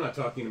 And I'm not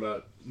talking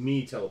about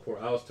me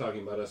teleport. I was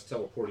talking about us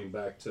teleporting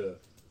back to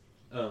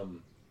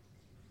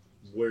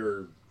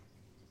where...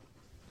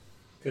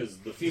 Because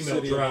the female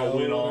City drow of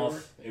went Hell or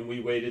off, and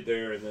we waited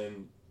there, and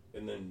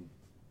then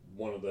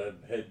one of the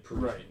head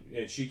priests... Right.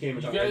 And she came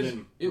and, You guys-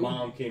 and then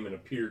Mom came and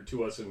appeared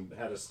to us and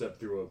had us step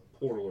through a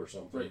portal or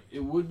something. Right. It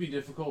would be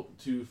difficult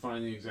to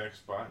find the exact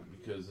spot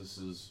because this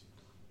is...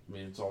 I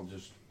mean, it's all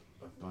just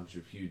a bunch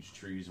of huge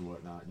trees and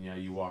whatnot. And yeah,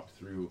 you walked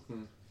through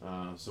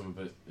some of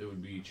it. It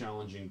would be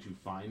challenging to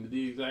find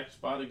the exact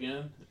spot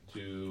again.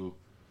 To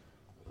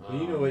Well,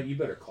 you know what? You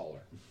better call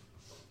her.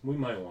 We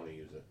might want to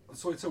use it.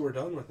 So wait till we're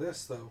done with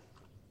this, though.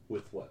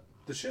 With what?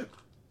 The ship.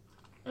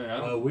 Hey, I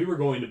don't, We were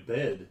going to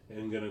bed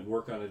and going to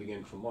work on it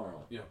again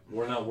tomorrow. Yeah.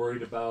 We're not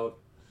worried about...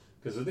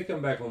 Because if they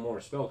come back with more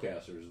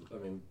spellcasters, I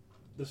mean,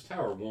 this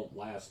tower won't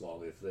last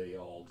long if they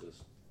all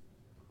just...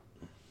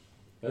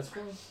 That's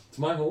fine. It's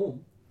my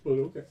home, but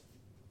okay.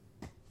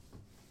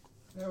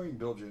 Yeah, we can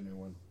build you a new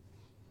one.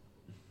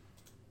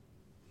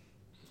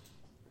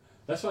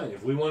 That's fine.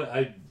 If we want...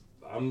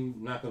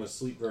 I'm not going to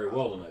sleep very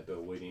well tonight,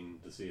 though, waiting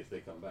to see if they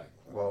come back.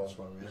 Well, that's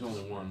why we there's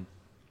only one.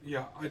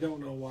 Yeah, I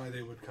don't know why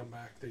they would come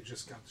back. They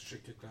just got the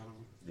shit kicked out of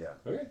them. Yeah,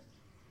 Okay.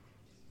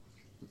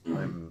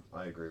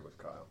 I agree with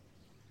Kyle.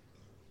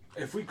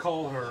 If we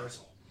call her,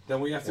 then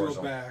we have to Warzone.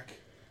 go back.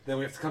 Then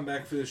we have to come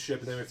back for the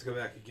ship, and then we have to go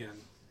back again.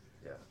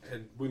 Yeah.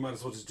 And we might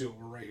as well just do it.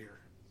 We're right here.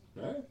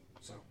 All right.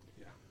 So,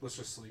 yeah, let's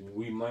just sleep.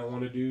 We might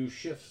want to do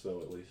shifts, though,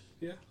 at least.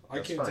 Yeah, I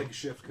That's can't fine. take a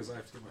shift because I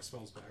have to get my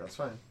spells back. That's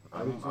fine.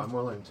 I'm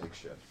willing to take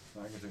shift.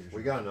 I can take a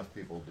We got enough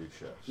people to do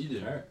shifts. You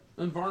do. All right.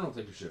 And Varn will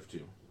take a shift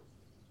too.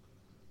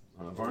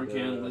 Varn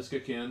can, Liska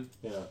can.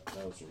 Yeah, that was...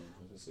 I was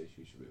going to say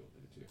she should be able to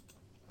do it, too.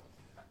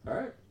 All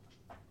right.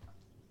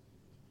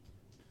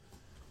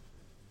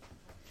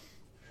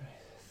 I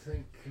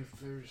think if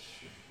there's...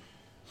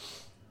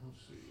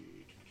 Let's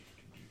see...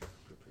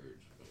 Prepared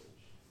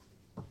spells.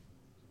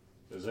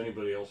 Is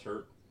anybody else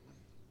hurt?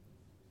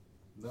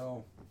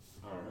 No.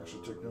 I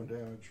actually took no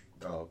damage.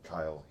 Oh,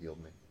 Kyle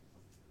healed me.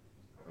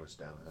 I was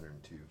down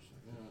 102.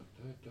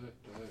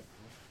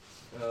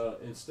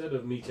 Instead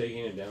of me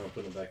taking it down and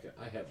putting it back,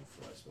 I have a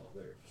fly spell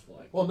there.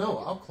 Fly. Well, no,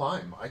 I'll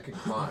climb. I can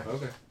climb.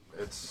 Okay.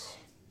 It's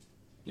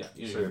Yeah,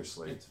 you don't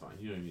Seriously. Even, it's fine.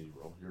 You don't even need to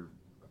roll. You're.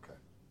 okay.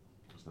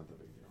 It's not that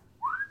big a deal.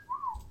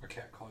 I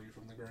can't call you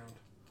from the ground.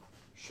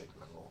 Shake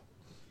my roll.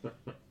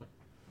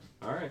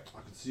 All right.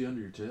 I can see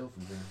under your tail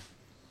from here.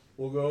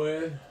 We'll go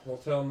in. We'll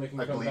tell them they can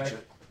I come bleach back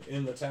it.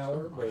 in the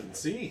tower. But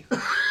See?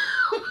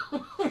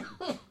 You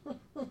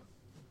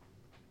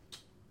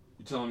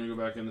tell them you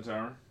go back in the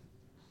tower.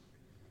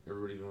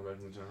 Everybody going back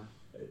in the tower.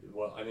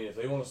 well, I mean, if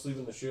they want to sleep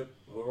in the ship,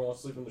 whoever wants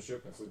to sleep in the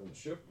ship can sleep in the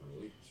ship.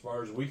 As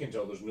far as we can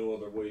tell, there's no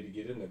other way to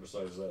get in there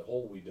besides that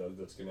hole we dug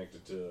that's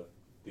connected to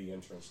the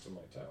entrance to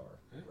my tower,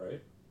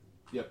 right?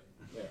 Yep.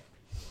 Yeah.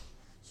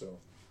 So,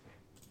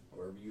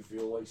 wherever you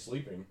feel like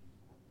sleeping.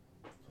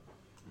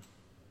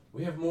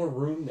 We have more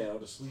room now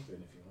to sleep in,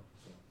 if you want.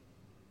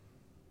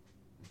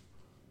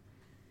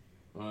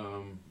 So.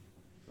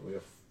 And we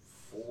have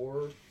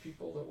 4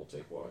 people that will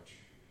take watch.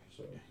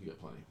 So Yeah, you got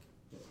plenty.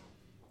 Yeah.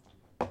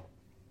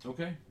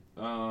 Okay.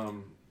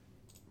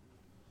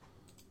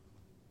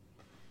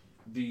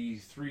 The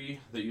 3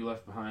 that you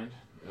left behind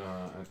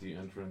at the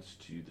entrance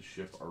to the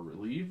ship are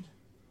relieved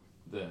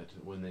that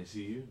when they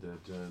see you,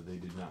 that they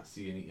did not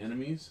see any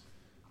enemies,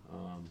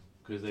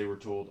 because they were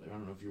told. I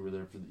don't know if you were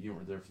there you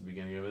weren't there for the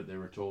beginning of it. They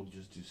were told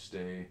just to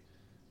stay.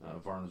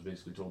 Varn was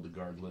basically told to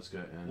guard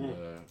Liska and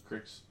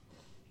Crix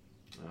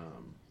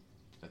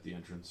at the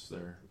entrance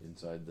there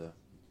inside the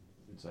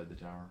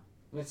tower.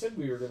 And I said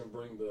we were going to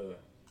bring the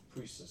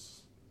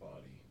priestess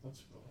body.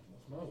 Let's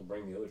might as well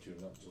bring the other 2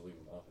 and not just leave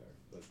them out there.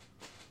 But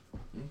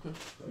Okay,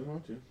 if you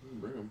want to, you can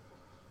bring them.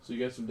 So you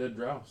got some dead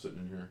drow sitting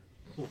in here.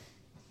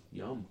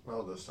 Yum.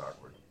 Well, this is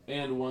awkward.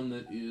 And one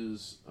that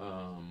is,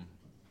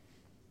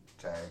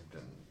 Tagged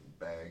and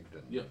bagged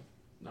and. yep,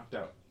 knocked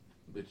out.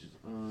 Bitch is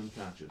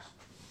unconscious.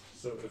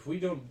 so if we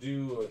don't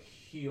do a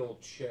heal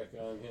check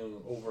on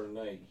him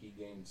overnight, he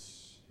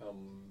gains.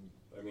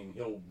 I mean,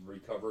 he'll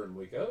recover and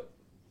wake up.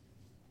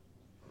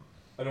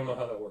 I don't know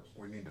how that works.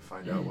 We need to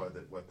find out what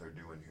they're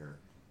doing here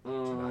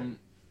tonight.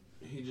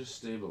 He just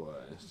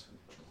stabilized.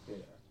 Yeah.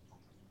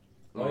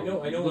 Well,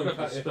 I know. Look when up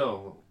the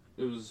spell.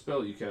 It was a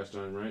spell you cast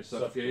on him, right?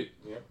 Suffocate?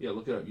 Yeah. Yeah,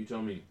 look it up. You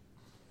tell me.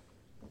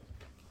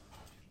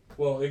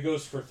 Well, it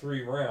goes for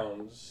 3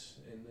 rounds,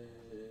 and then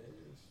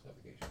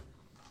suffocation.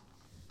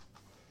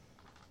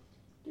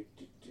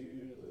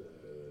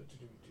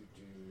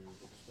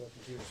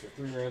 For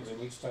 3 rounds,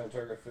 and each time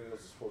target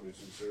fails his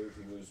fortitude save,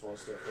 he moves 1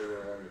 step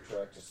further along the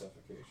track to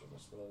suffocation. The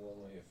spell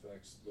only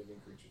affects living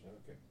creatures.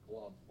 Okay.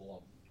 Blah blah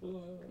blah.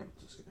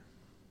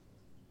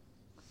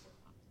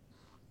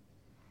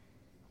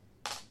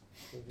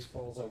 So he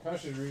falls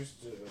unconscious.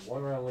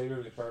 1 round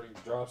later, the party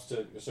drops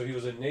to. So he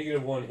was at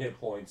 -1 hit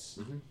points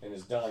and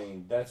is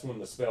dying. That's when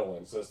the spell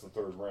ends. That's the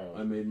 3rd round.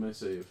 I made my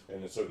save.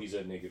 And so he's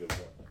at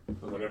 -1.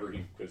 Whenever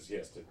because he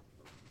has to,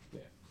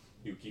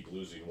 you keep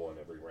losing one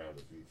every round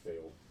if you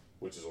failed,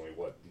 which is only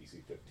what DC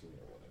 15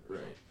 or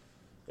whatever. Right.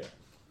 Yeah.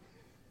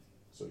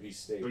 So he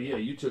stayed. But yeah,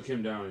 you took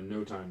him down in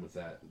no time with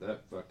that.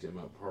 That fucked him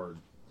up hard.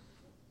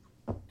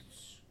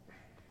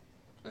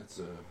 That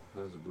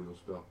was a brutal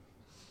spell.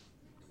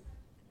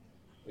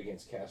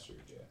 Against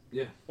casters,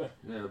 yeah. Yeah.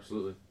 Yeah,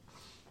 absolutely.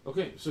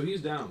 Okay, so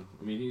he's down.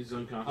 I mean, he's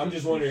unconscious. I'm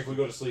just wondering if we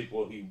go to sleep,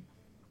 will he?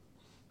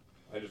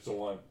 I just don't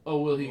want. Oh,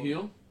 will he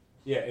heal?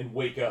 Yeah, and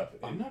wake up.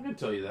 I'm not going to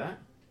tell you that.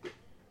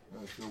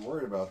 If you're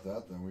worried about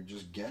that, then we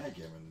just gag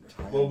him and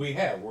tie him. Well, we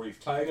have. We've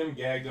tied him,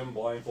 gagged him,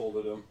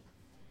 blindfolded him.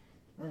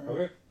 All right.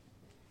 Okay.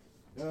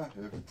 Yeah.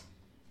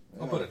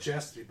 I'll put a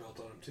chastity belt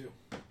on him too.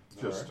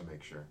 Just to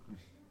make sure.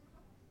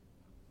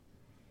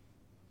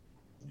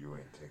 You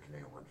ain't taking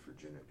anyone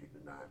virginity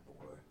tonight,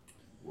 boy.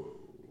 Whoa.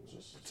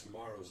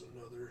 Tomorrow's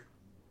another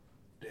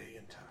day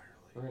entirely.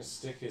 We're going to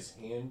stick his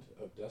hand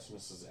up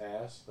Decimus's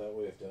ass. That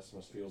way, if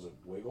Decimus feels it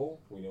wiggle,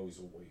 we know he's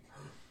awake.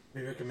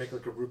 Maybe I can make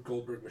like a Rube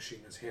Goldberg machine.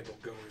 His hand will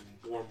go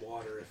in warm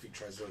water if he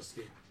tries to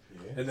escape.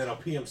 Yeah. And then I'll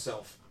pee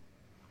himself.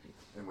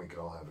 And we can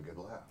all have a good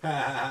laugh. Ha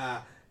ha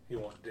ha. He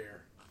won't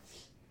dare.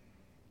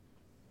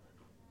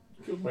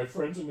 Killed my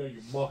friends and now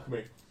you mock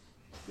me.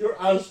 You're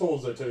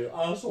assholes, I tell you.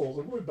 Assholes.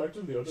 I'm going back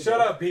to the other Shut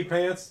guy. up, pee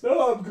pants.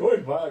 No, I'm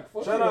going back.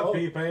 Fuck Shut you up, all.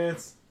 pee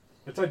pants.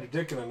 I tied your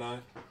dick in a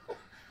knot.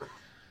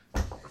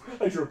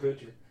 I drew a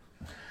picture.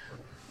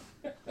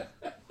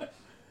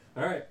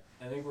 Alright.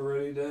 I think we're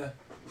ready to...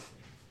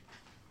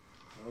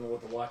 I don't know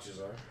what the watches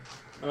are.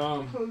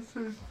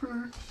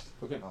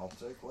 Okay. I'll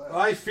take last.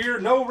 I fear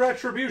no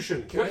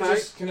retribution. Good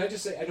night. Can I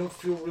just say, I don't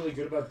feel really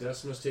good about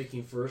Decimus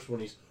taking first when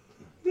he's...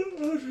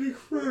 I'll take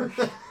first.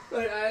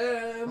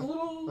 I'm a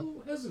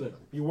little hesitant.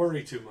 You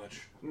worry too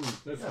much.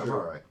 That's I'm true.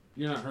 all right.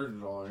 You're not hurt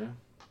at all, are you?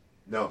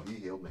 No, he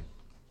healed me.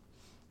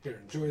 Here,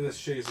 enjoy this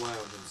chaise lounge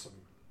and some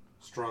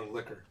strong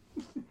liquor.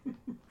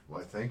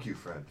 Why, thank you,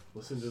 friend.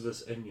 Listen to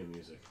this Enya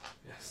music.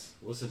 Yes.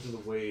 Listen to the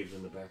waves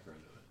in the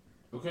background of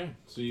it. Okay,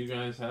 so you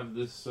guys have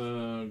this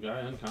guy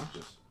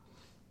unconscious.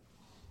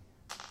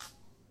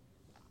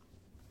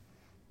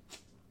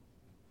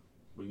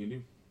 What can you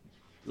do?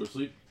 Go to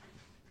sleep?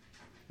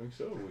 I think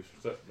so. We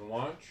set the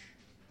watch.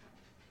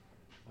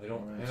 I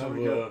don't Alright, have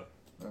somebody a... got-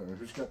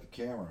 who's got the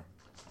camera?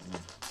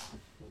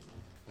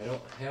 I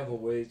don't have a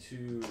way to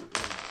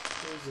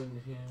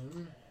imprison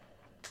him.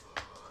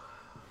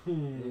 Let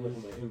me look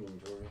at my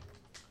inventory.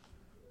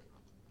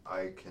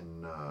 I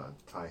can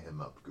tie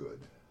him up good.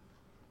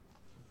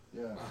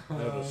 Yeah. I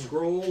have a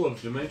scroll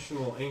of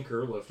dimensional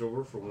anchor left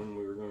over for when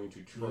we were going to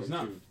try He's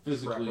not to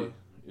physically trap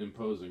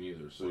imposing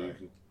either, so Right.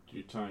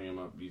 you're tying him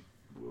up.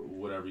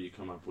 Whatever you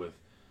come up with,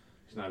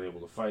 he's not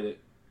able to fight it.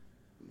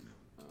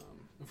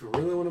 If we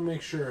really want to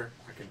make sure,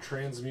 I can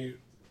transmute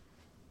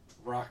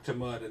rock to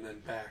mud and then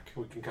back.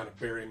 We can kind of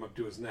bury him up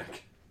to his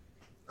neck.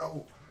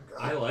 Oh, her.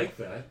 I like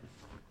that.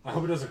 I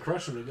hope it doesn't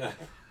crush him to death.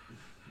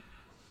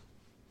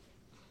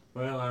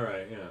 Well,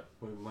 alright, yeah.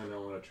 We might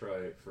not want to try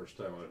it first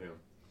time on him.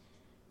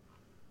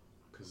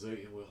 Because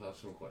we'll have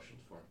some questions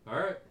for him.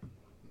 Alright.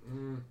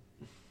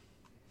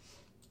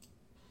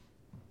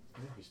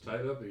 Yeah, he's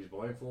tied up, he's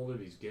blindfolded,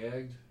 he's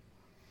gagged.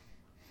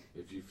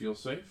 If you feel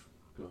safe,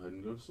 go ahead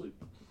and go to sleep.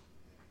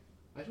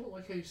 I don't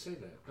like how you say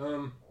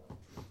that.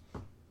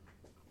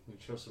 We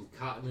shove some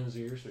cotton in his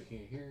ear so he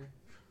can't hear.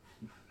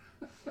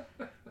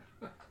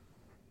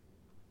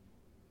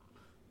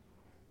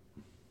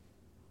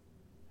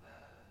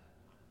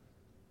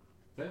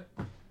 Yeah.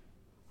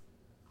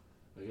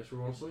 I guess we're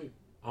going to sleep.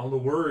 I'm the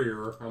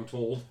worrier, I'm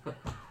told.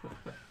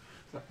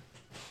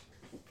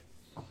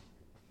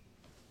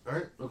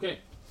 Alright. Okay,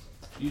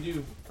 you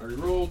do. Already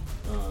rolled.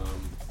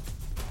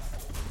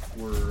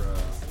 We're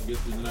get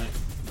through the night.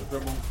 No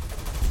trouble.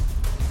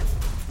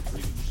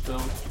 Read your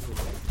spells.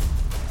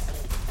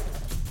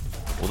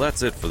 Well,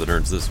 that's it for the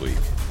nerds this week.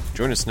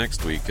 Join us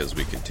next week as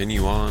we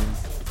continue on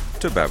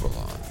to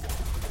Babylon.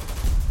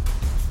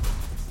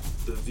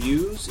 The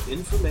views,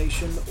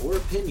 information, or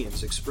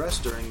opinions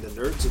expressed during the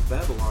Nerds of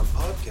Babylon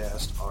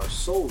podcast are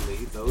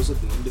solely those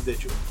of the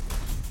individual,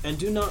 and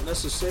do not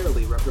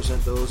necessarily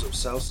represent those of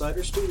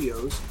Southsider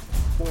Studios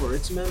or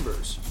its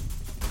members.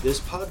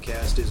 This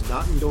podcast is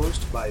not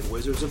endorsed by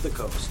Wizards of the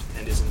Coast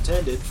and is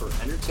intended for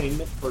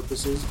entertainment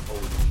purposes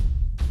only.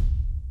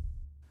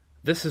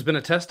 This has been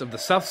a test of the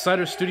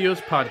Southsider Studios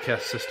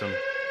podcast system.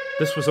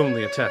 This was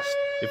only a test.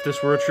 If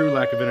this were a true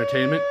lack of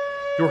entertainment,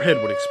 your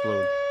head would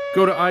explode.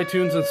 Go to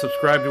iTunes and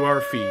subscribe to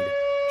our feed.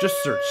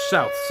 Just search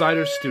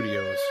Southsider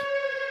Studios.